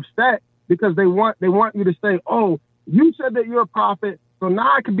just upset because they want you to say, oh, you said that you're a prophet, so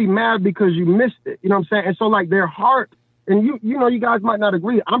now I could be mad because you missed it. You know what I'm saying? And so, like, their heart, and you know, you guys might not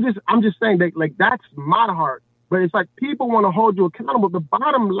agree. I'm just saying that, like, that's my heart. But it's like people want to hold you accountable. The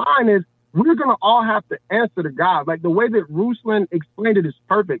bottom line is, we're going to all have to answer to God. Like the way that Ruslan explained it is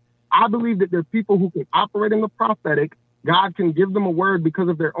perfect. I believe that there are people who can operate in the prophetic. God can give them a word because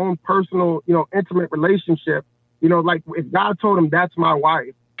of their own personal, intimate relationship. Like if God told him that's my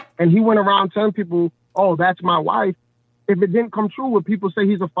wife and he went around telling people, oh, that's my wife. If it didn't come true, would people say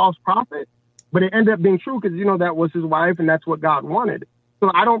he's a false prophet? But it ended up being true because, that was his wife and that's what God wanted.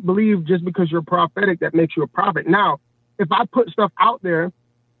 So I don't believe just because you're prophetic, that makes you a prophet. Now, if I put stuff out there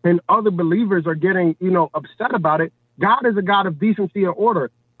and other believers are getting, upset about it, God is a God of decency and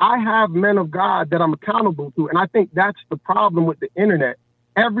order. I have men of God that I'm accountable to. And I think that's the problem with the internet.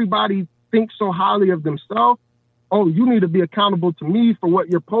 Everybody thinks so highly of themselves. Oh, you need to be accountable to me for what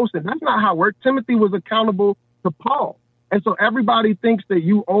you're posting. That's not how it works. Timothy was accountable to Paul. And so everybody thinks that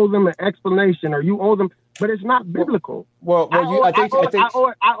you owe them an explanation or you owe them, but it's not biblical. I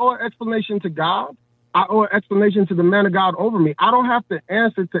owe an explanation to God. I owe an explanation to the man of God over me. I don't have to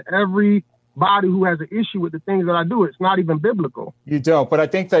answer to everybody who has an issue with the things that I do. It's not even biblical. You don't, but I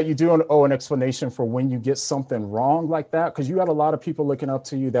think that you do owe an explanation for when you get something wrong like that, because you had a lot of people looking up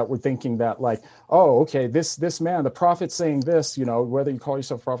to you that were thinking that like, oh, okay, this man, the prophet saying this, whether you call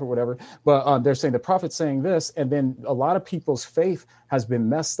yourself a prophet or whatever, but they're saying the prophet saying this, and then a lot of people's faith has been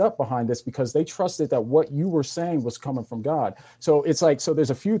messed up behind this because they trusted that what you were saying was coming from God. So it's like, so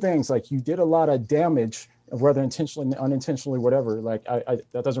there's a few things like you did a lot of damage, whether intentionally, unintentionally, whatever, like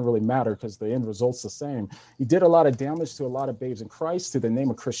that doesn't really matter because the end result's the same. You did a lot of damage to a lot of babes in Christ, to the name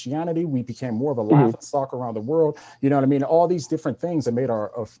of Christianity. We became more of a laughing stock around the world. You know what I mean? All these different things that made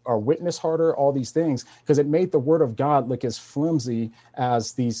our witness harder, all these things, because it made the word of God look as flimsy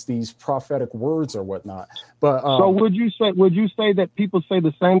as these prophetic words or whatnot. But so would you say that people say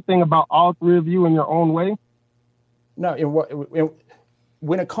the same thing about all three of you in your own way? No,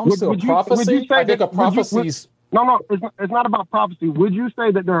 when it comes to a prophecy, I think a prophecy's... No, it's not about prophecy. Would you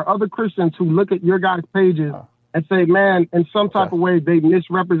say that there are other Christians who look at your guys' pages and say, man, in some type of way, they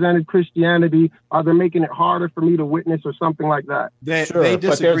misrepresented Christianity, or they're making it harder for me to witness or something like that? They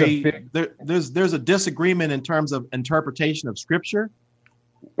disagree. There's a disagreement in terms of interpretation of Scripture.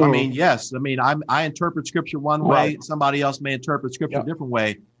 I mean, yes. I mean, I interpret Scripture one way. Somebody else may interpret Scripture a different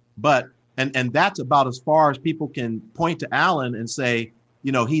way. But and that's about as far as people can point to Alan and say,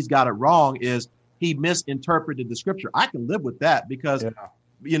 he's got it wrong, is he misinterpreted the Scripture. I can live with that because,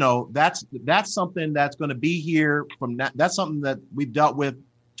 that's something that's going to be here from that. That's something that we've dealt with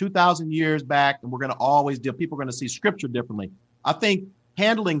 2,000 years back, and we're going to always deal. People are going to see Scripture differently. I think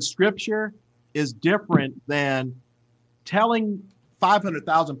handling Scripture is different than telling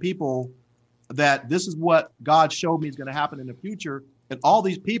 500,000 people that this is what God showed me is going to happen in the future. And all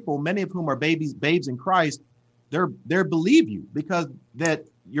these people, many of whom are babes in Christ, they believe you, because that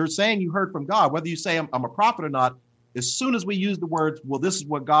you're saying you heard from God, whether you say I'm a prophet or not. As soon as we use the words, well, this is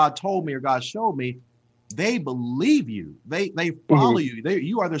what God told me or God showed me, they believe you. They follow you.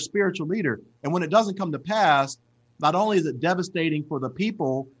 You are their spiritual leader. And when it doesn't come to pass, not only is it devastating for the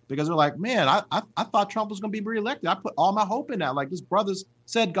people, because they're like, man, I thought Trump was going to be reelected. I put all my hope in that. Like, this brother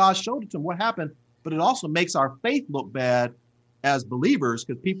said God showed it to him. What happened? But it also makes our faith look bad as believers,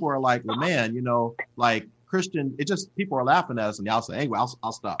 because people are like, well, man, like Christian, people are laughing at us, and y'all say, anyway,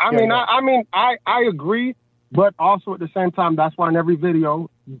 I'll stop. I agree. But also at the same time, that's why in every video,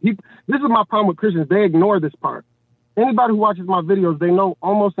 this is my problem with Christians. They ignore this part. Anybody who watches my videos, they know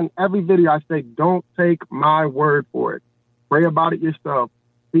almost in every video I say, don't take my word for it. Pray about it yourself.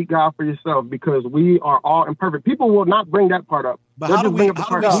 Seek God for yourself, because we are all imperfect. People will not bring that part up. But how do we seek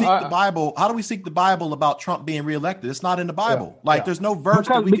the Bible? How do we seek the Bible about Trump being reelected? It's not in the Bible. There's no verse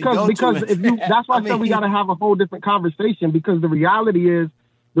that we can go to. That's why I said we got to have a whole different conversation, because the reality is,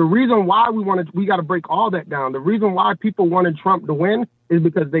 the reason why we got to break all that down. The reason why people wanted Trump to win is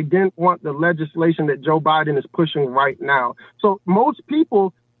because they didn't want the legislation that Joe Biden is pushing right now. So most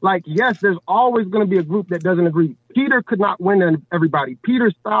people, yes, there's always going to be a group that doesn't agree. Peter could not win everybody.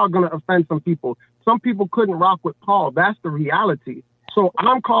 Peter's style going to offend some people. Some people couldn't rock with Paul. That's the reality. So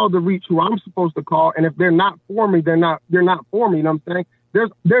I'm called to reach who I'm supposed to call. And if they're not for me, they're not for me. You know what I'm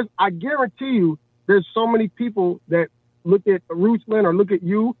saying? I guarantee you, there's so many people that look at Ruslan or look at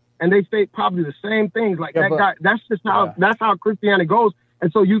you, and they say probably the same things. Guy. That's just how that's how Christianity goes.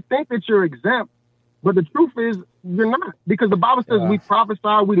 And so you think that you're exempt, but the truth is you're not, because the Bible says we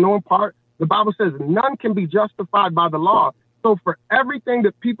prophesy, we know in part. The Bible says none can be justified by the law. So for everything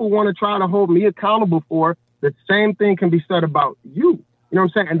that people want to try to hold me accountable for, the same thing can be said about you. You know what I'm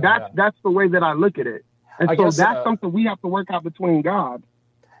saying? And that's the way that I look at it. And that's something we have to work out between God.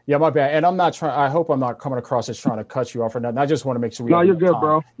 Yeah, my bad. And I'm not trying. I hope I'm not coming across as trying to cut you off or nothing. I just want to make sure we. No, you're good,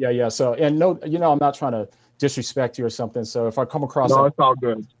 bro. Yeah. So, and no, I'm not trying to disrespect you or something. So if I come across, it's all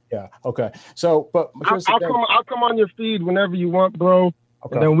good. Yeah. Okay. So, but I'll come on your feed whenever you want, bro.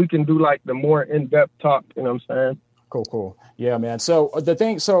 Okay. And then we can do the more in-depth talk. You know what I'm saying? Cool. Yeah, man. So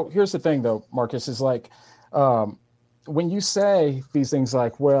here's the thing, though, Marcus, is when you say these things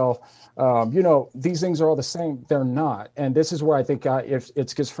these things are all the same, they're not. And this is where I think if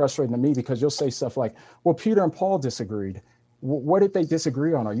it gets frustrating to me, because you'll say stuff like, well, Peter and Paul disagreed. What did they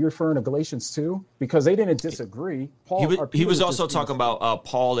disagree on? Are you referring to Galatians 2? Because they didn't disagree. He was also talking about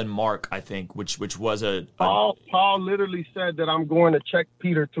Paul and Mark, I think, which was Paul literally said that I'm going to check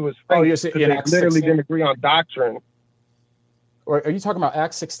Peter to his face. Oh, yes, they literally didn't agree on doctrine. Or are you talking about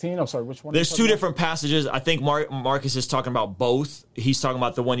Acts 16? I'm sorry, which one? There's two different passages. I think Marcus is talking about both. He's talking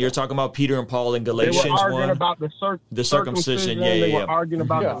about the one you're talking about, Peter and Paul in Galatians 1. They were arguing about the circumcision. They were arguing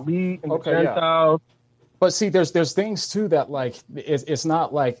about the elite and the Gentiles. But see, there's things too that it's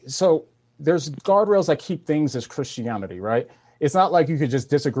not so there's guardrails that keep things as Christianity, right? It's not like you could just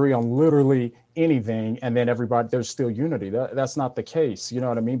disagree on literally anything and then there's still unity. That's not the case. You know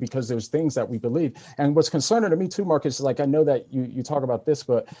what I mean? Because there's things that we believe. And what's concerning to me too, Marcus, is I know that you talk about this,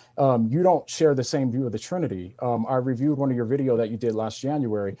 but you don't share the same view of the Trinity. I reviewed one of your video that you did last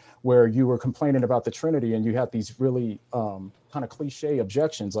January where you were complaining about the Trinity, and you had these really kind of cliche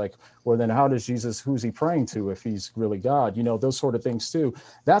objections well, then who's he praying to if he's really God? Those sort of things too.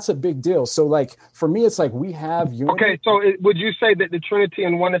 That's a big deal. So for me, it's we have unity. Okay, so would you say that the Trinity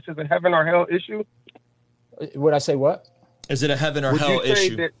and oneness is a heaven or hell issue? Would I say what? Is it a heaven or hell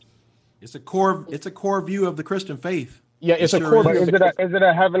issue? It's a core view of the Christian faith. Yeah, it's a core view. Is it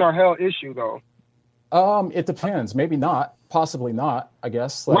a heaven or hell issue though? It depends. Maybe not. Possibly not, I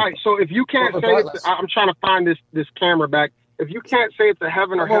guess. Right. So if you can't say I'm trying to find this camera back. If you can't say it's a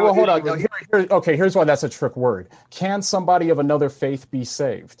heaven or hell hold issue, on. Here's why that's a trick word. Can somebody of another faith be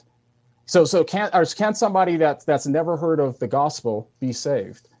saved? So can somebody that's never heard of the gospel be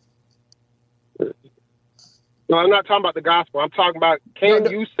saved? No, I'm not talking about the gospel. I'm talking about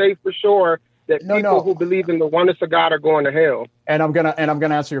you say for sure that people who believe in the oneness of God are going to hell? And I'm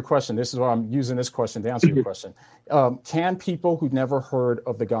gonna answer your question. This is why I'm using this question to answer your question. Can people who never heard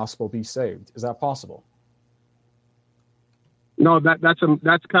of the gospel be saved? Is that possible? No,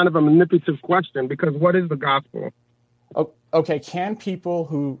 that's kind of a manipulative question, because what is the gospel? Oh, okay, can people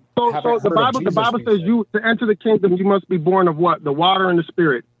who so the Bible says you to enter the kingdom you must be born of what? The water and the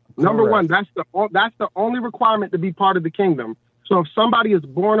spirit. Correct. Number one, that's the only requirement to be part of the kingdom. So if somebody is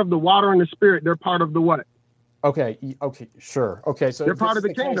born of the water and the spirit, they're part of the what? Okay, sure. Okay, so they're part of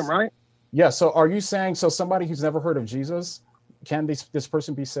the kingdom, right? Yeah. So are you saying somebody who's never heard of Jesus, can this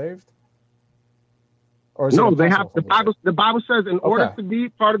person be saved? Or is no, they have the Bible. The Bible says in order to be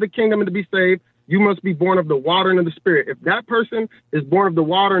part of the kingdom and to be saved, you must be born of the water and of the spirit. If that person is born of the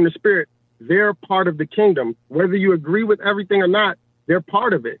water and the spirit, they're part of the kingdom. Whether you agree with everything or not, they're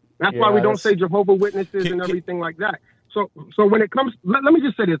part of it. That's why we don't say Jehovah's Witnesses and everything like that. So when it comes, let me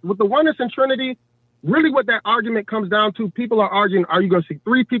just say this, with the oneness and Trinity, really what that argument comes down to, people are arguing, are you going to see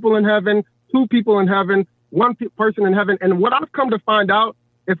 3 people in heaven, 2 people in heaven, 1 person in heaven? And what I've come to find out,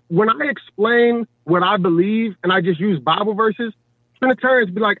 when I explain what I believe and I just use Bible verses,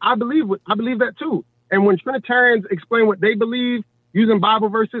 Trinitarians be like, I believe that too. And when Trinitarians explain what they believe using Bible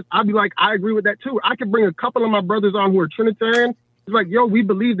verses, I'd be like, I agree with that too. I could bring a couple of my brothers on who are Trinitarian. It's like, yo, we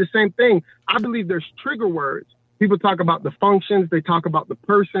believe the same thing. I believe there's trigger words. People talk about the functions. They talk about the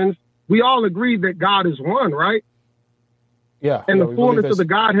persons. We all agree that God is one, right? Yeah. And the fullness of the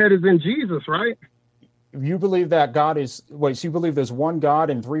Godhead is in Jesus, right? You believe that God is, so you believe there's one God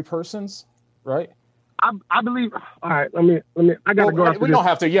in 3 persons, right? I believe. All right, let me. I gotta go. We don't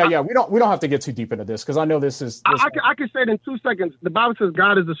have to. Yeah. We don't have to get too deep into this because I know this is. I can say it in 2 seconds. The Bible says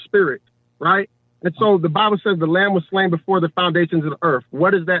God is a spirit, right? And so the Bible says the Lamb was slain before the foundations of the earth.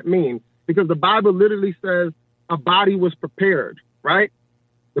 What does that mean? Because the Bible literally says a body was prepared, right?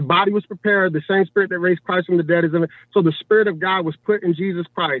 The body was prepared. The same spirit that raised Christ from the dead is in it. So the Spirit of God was put in Jesus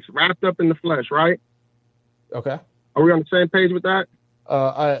Christ, wrapped up in the flesh, right? Okay. Are we on the same page with that?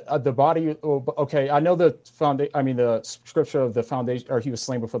 The body. Okay, I know the the scripture of the foundation, or he was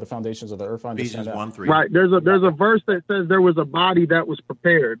slain before the foundations of the earth. I understand that. 1:3. Right. There's a verse that says there was a body that was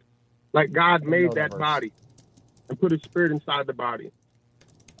prepared, like God made that body and put His Spirit inside the body.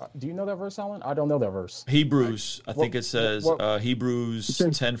 Do you know that verse, Alan? I don't know that verse. Hebrews, I think it says Hebrews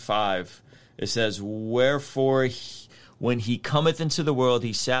 10:5. It says, "Wherefore, when he cometh into the world,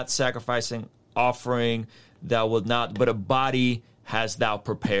 he sat sacrificing, offering thou wilt not, but a body hast thou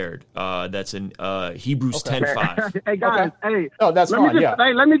prepared." That's in Hebrews 10:5. Hey guys, okay. Oh, that's fine.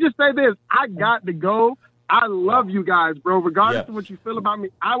 Hey, let me just say this. I got to go. I love you guys, bro. Regardless of what you feel about me,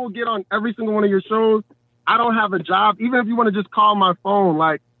 I will get on every single one of your shows. I don't have a job. Even if you want to just call my phone,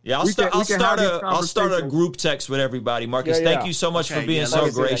 like. Yeah, I'll start a group text with everybody. Marcus, thank you so much for being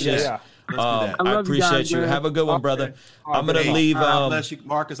so gracious. I appreciate you. Have a good one, brother. I'm going to leave. God bless you,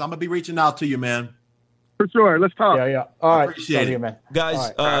 Marcus. I'm going to be reaching out to you, man. For sure. Let's talk. Yeah. All right. Appreciate it, man.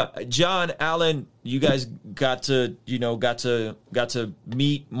 Guys, John, Alan, you guys got to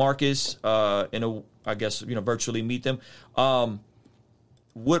meet Marcus virtually meet them.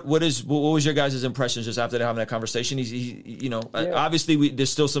 What was your guys' impressions just after having that conversation? Obviously there's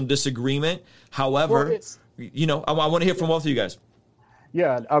still some disagreement. However, I want to hear from both of you guys.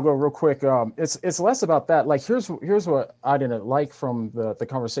 Yeah, I'll go real quick. It's less about that. Like, here's what I didn't like from the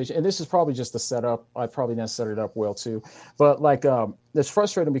conversation, and this is probably just the setup. I probably didn't set it up well too, but it's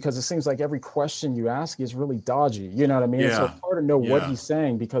frustrating because it seems like every question you ask is really dodgy. You know what I mean? Yeah. So it's hard to know what he's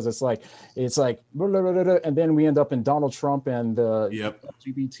saying because it's like blah, blah, blah, blah, and then we end up in Donald Trump and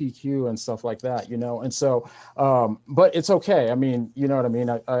LGBTQ and stuff like that. And so, but it's okay. I mean, you know what I mean?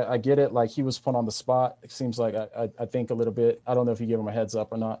 I get it. Like, he was put on the spot. It seems like I think a little bit. I don't know if you give him a heads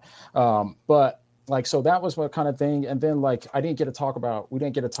up or not, but. So that was what kind of thing. And then we didn't get to talk about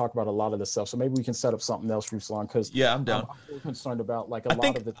a lot of this stuff. So maybe we can set up something else, Ruslan, because I'm down. I'm concerned about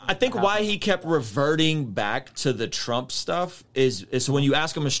I think why he kept reverting back to the Trump stuff is when you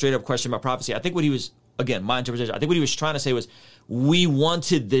ask him a straight up question about prophecy, I think what he was, again, my interpretation, I think what he was trying to say was, we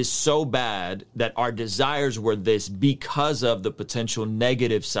wanted this so bad that our desires were this because of the potential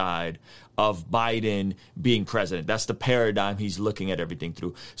negative side of Biden being president. That's the paradigm he's looking at everything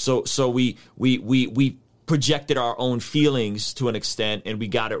through. So we projected our own feelings to an extent, and we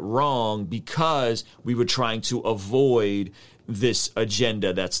got it wrong because we were trying to avoid this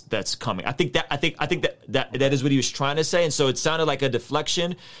agenda that's coming. I think that is what he was trying to say, and so it sounded like a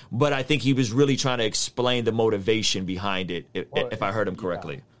deflection, but I think he was really trying to explain the motivation behind it, if I heard him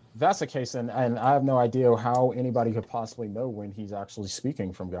correctly. Yeah. That's the case, and I have no idea how anybody could possibly know when he's actually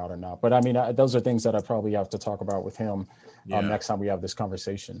speaking from God or not. But I mean, those are things that I probably have to talk about with him next time we have this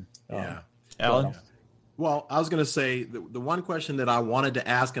conversation. Alan? Well, I was going to say the one question that I wanted to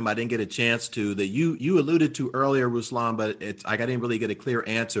ask him, I didn't get a chance to, that you alluded to earlier, Ruslan, but I didn't really get a clear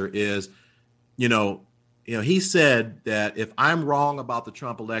answer, is, he said that if I'm wrong about the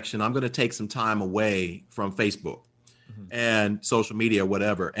Trump election, I'm going to take some time away from Facebook and social media,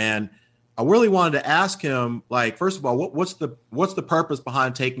 whatever. And I really wanted to ask him, first of all, what's the purpose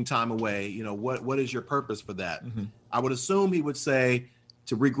behind taking time away? What is your purpose for that? Mm-hmm. I would assume he would say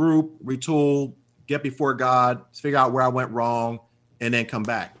to regroup, retool, get before God, figure out where I went wrong, and then come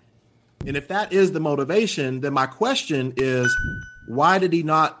back. And if that is the motivation, then my question is, why did he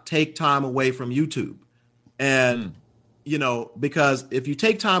not take time away from YouTube? And, because if you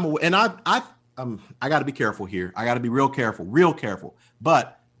take time away, and I got to be careful here. I got to be real careful.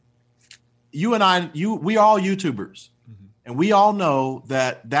 But you and we all YouTubers, and we all know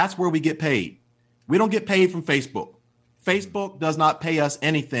that that's where we get paid. We don't get paid from Facebook. Facebook does not pay us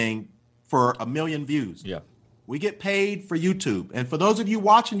anything for 1 million views. Yeah. We get paid for YouTube. And for those of you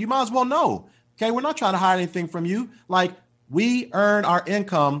watching, you might as well know, okay, we're not trying to hide anything from you. Like, we earn our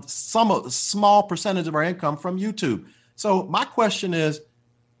income, small percentage of our income from YouTube. So my question is,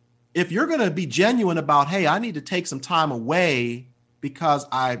 if you're going to be genuine about, hey, I need to take some time away because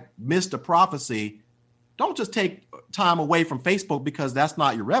I missed a prophecy, don't just take time away from Facebook because that's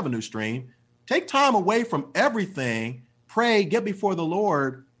not your revenue stream. Take time away from everything, pray, get before the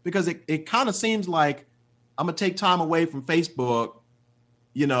Lord, because it kind of seems like I'm going to take time away from Facebook,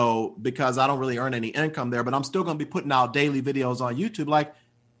 because I don't really earn any income there, but I'm still going to be putting out daily videos on YouTube. Like,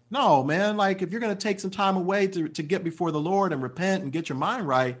 no, man, like if you're going to take some time away to get before the Lord and repent and get your mind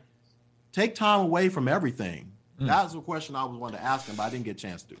right, take time away from everything. That was a question I was wanting to ask him, but I didn't get a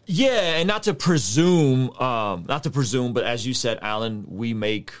chance to. Yeah, and not to presume, but as you said, Alan, we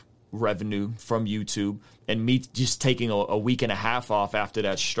make revenue from YouTube, and me just taking a week and a half off after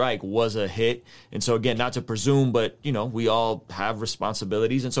that strike was a hit. And so again, not to presume, but we all have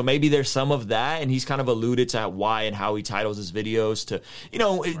responsibilities, and so maybe there's some of that. And he's kind of alluded to why and how he titles his videos to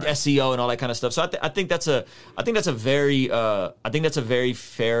right. SEO and all that kind of stuff. So I think that's a very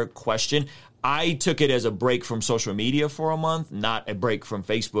fair question. I took it as a break from social media for a month, not a break from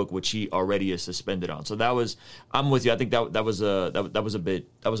Facebook, which he already is suspended on. So I'm with you. I think that was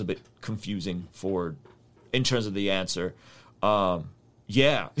a bit confusing in terms of the answer.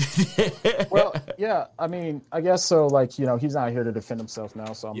 Yeah. Well, yeah. I mean, I guess so. Like, he's not here to defend himself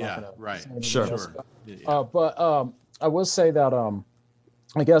now, so I'm not gonna. Right. Sure. But I will say that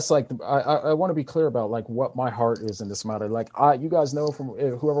I guess like I want to be clear about like what my heart is in this matter. Like you guys know from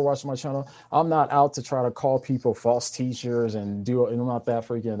whoever watches my channel, I'm not out to try to call people false teachers and I'm not that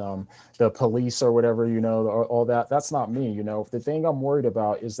freaking the police or whatever, or all that. That's not me. The thing I'm worried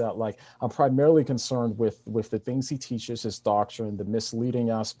about is that like I'm primarily concerned with the things he teaches, his doctrine, the misleading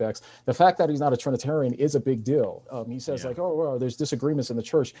aspects. The fact that he's not a Trinitarian is a big deal. He says like, oh well, there's disagreements in the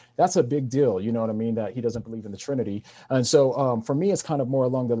church. That's a big deal. You know what I mean? That he doesn't believe in the Trinity. And so for me, it's kind of more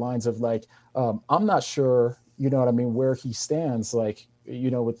along the lines of like, I'm not sure, where he stands, like,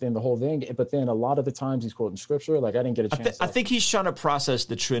 within the whole thing. But then a lot of the times he's quoting scripture. Like I didn't get a chance. I think he's trying to process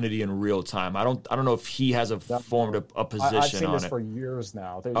the Trinity in real time. I don't know if he has formed a position I've seen on this it for years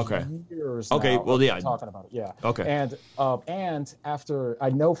now. There's okay. Years. Okay. Now well, yeah. Talking about it. Yeah. Okay. And after I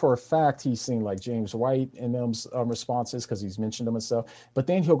know for a fact he's seen like James White in them responses because he's mentioned them and stuff. But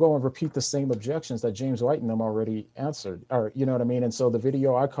then he'll go and repeat the same objections that James White and them already answered. Or you know what I mean? And so the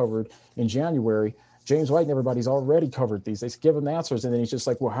video I covered in January, James White and everybody's already covered these. They give him the answers, and then he's just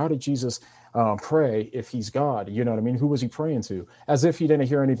like, well, how did Jesus pray if he's God? You know what I mean? Who was he praying to? As if he didn't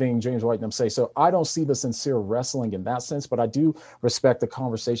hear anything James White and them say. So I don't see the sincere wrestling in that sense, but I do respect the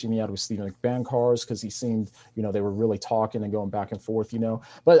conversation he had with Stephen McBancars because he seemed, they were really talking and going back and forth,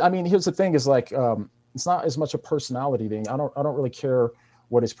 But I mean, here's the thing is like, it's not as much a personality thing. I don't really care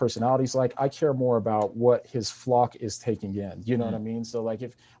what his personality is like. I care more about what his flock is taking in. You know what I mean? So like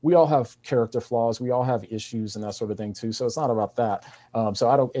if we all have character flaws, we all have issues and that sort of thing too. So it's not about that. So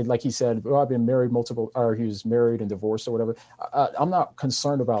I don't, like he said, well, I've been married or he was married and divorced or whatever. I'm not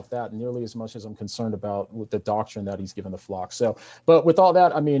concerned about that nearly as much as I'm concerned about with the doctrine that he's given the flock. So, but with all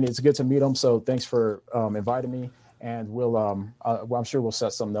that, I mean, it's good to meet him. So thanks for inviting me. And we'll, I'm sure we'll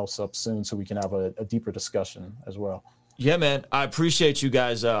set something else up soon so we can have a deeper discussion as well. Yeah, man. I appreciate you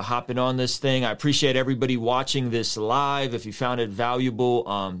guys hopping on this thing. I appreciate everybody watching this live. If you found it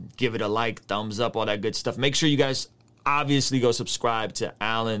valuable, give it a like, thumbs up, all that good stuff. Make sure you guys obviously go subscribe to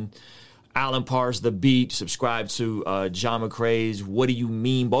Alan Pars The Beat. Subscribe to John McCrae's What Do You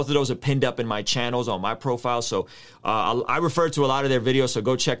Mean? Both of those are pinned up in my channels on my profile. So I refer to a lot of their videos, so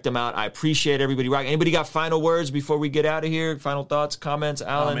go check them out. I appreciate everybody. Anybody got final words before we get out of here? Final thoughts, comments,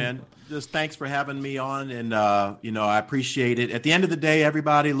 Alan? Oh, man. Just thanks for having me on, and I appreciate it. At the end of the day,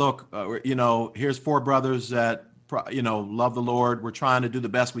 everybody, look, here's 4 brothers that love the Lord. We're trying to do the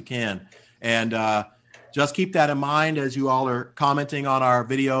best we can, and just keep that in mind as you all are commenting on our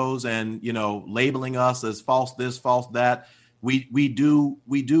videos and labeling us as false this, false that. We do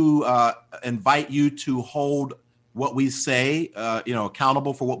invite you to hold what we say,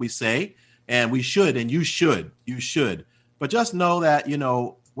 accountable for what we say, and we should, and you should, but just know that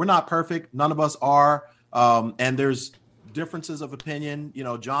we're not perfect. None of us are. And there's differences of opinion.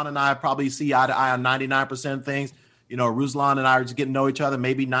 John and I probably see eye to eye on 99% of things. Ruslan and I are just getting to know each other,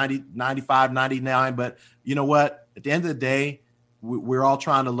 maybe 90, 95, 99. But you know what? At the end of the day, we're all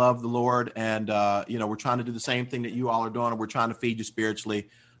trying to love the Lord, and we're trying to do the same thing that you all are doing, and we're trying to feed you spiritually.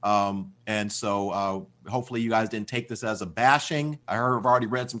 And so hopefully you guys didn't take this as a bashing. I've already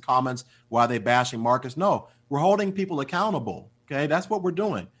read some comments. Why are they bashing Marcus? No, we're holding people accountable. Okay, that's what we're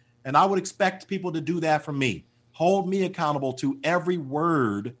doing. And I would expect people to do that from me. Hold me accountable to every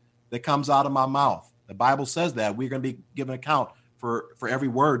word that comes out of my mouth. The Bible says that we're going to be given account for every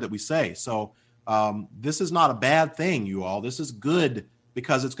word that we say. So this is not a bad thing, you all. This is good,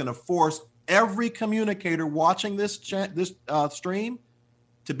 because it's going to force every communicator watching this stream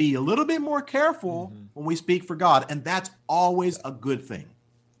to be a little bit more careful when we speak for God. And that's always a good thing.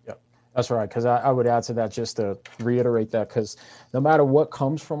 Yep, that's right. Because I would add to that, just to reiterate that, because no matter what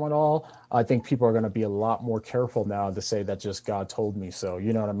comes from it all, I think people are going to be a lot more careful now to say that just God told me so.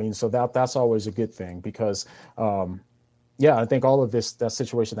 You know what I mean? So that's always a good thing, because I think all of that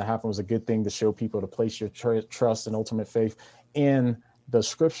situation that happened was a good thing to show people to place your trust and ultimate faith in the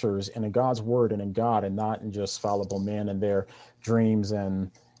scriptures and in God's word and in God, and not in just fallible men and their dreams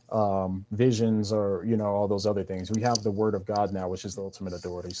and visions, or all those other things. We have the word of God now, which is the ultimate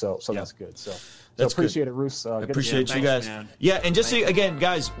authority. So that's good. So appreciate it, Bruce. Appreciate you guys. Man. Yeah, and just again,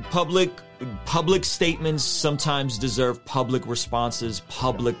 guys, public statements sometimes deserve public responses,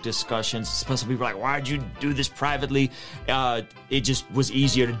 public discussions. Some people are like, "Why'd you do this privately?" It just was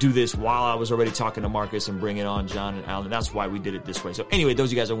easier to do this while I was already talking to Marcus and bringing on John and Alan. That's why we did it this way. So anyway, those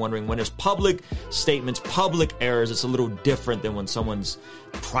of you guys are wondering, when there's public statements, public errors, it's a little different than when someone's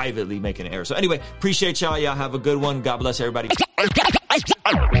privately making an error. So anyway, appreciate y'all. Y'all have a good one. God bless everybody.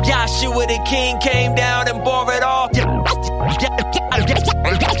 Joshua the king came down and bore it all.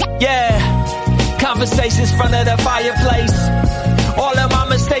 Yeah, conversations front of the fireplace. All of my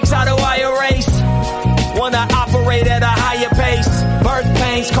mistakes, how do I erase? Wanna operate at a higher pace. Birth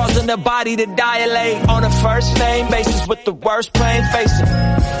pains causing the body to dilate. On a first name basis with the worst pain facing.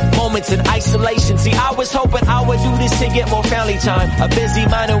 Moments in isolation. See, I was hoping I would do this to get more family time. A busy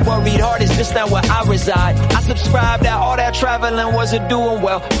mind and worried heart is just not where I reside. I subscribed that all that traveling wasn't doing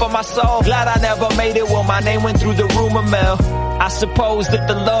well for my soul. Glad I never made it when my name went through the rumor mill. I suppose that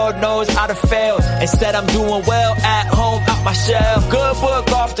the Lord knows I'd have failed. Instead, I'm doing well at home, out my shell. Good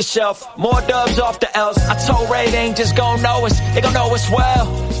book off the shelf, more dubs off the L's. I told Ray they ain't just gon' know us, they gon' know us well.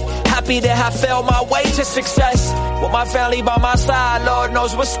 Happy to have failed my way to success. With my family by my side, Lord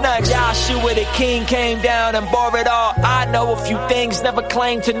knows what's next. Joshua the king came down and bore it all. I know a few things, never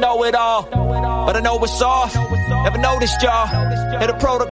claimed to know it all. But I know it's off, never noticed y'all. Hit a protocol.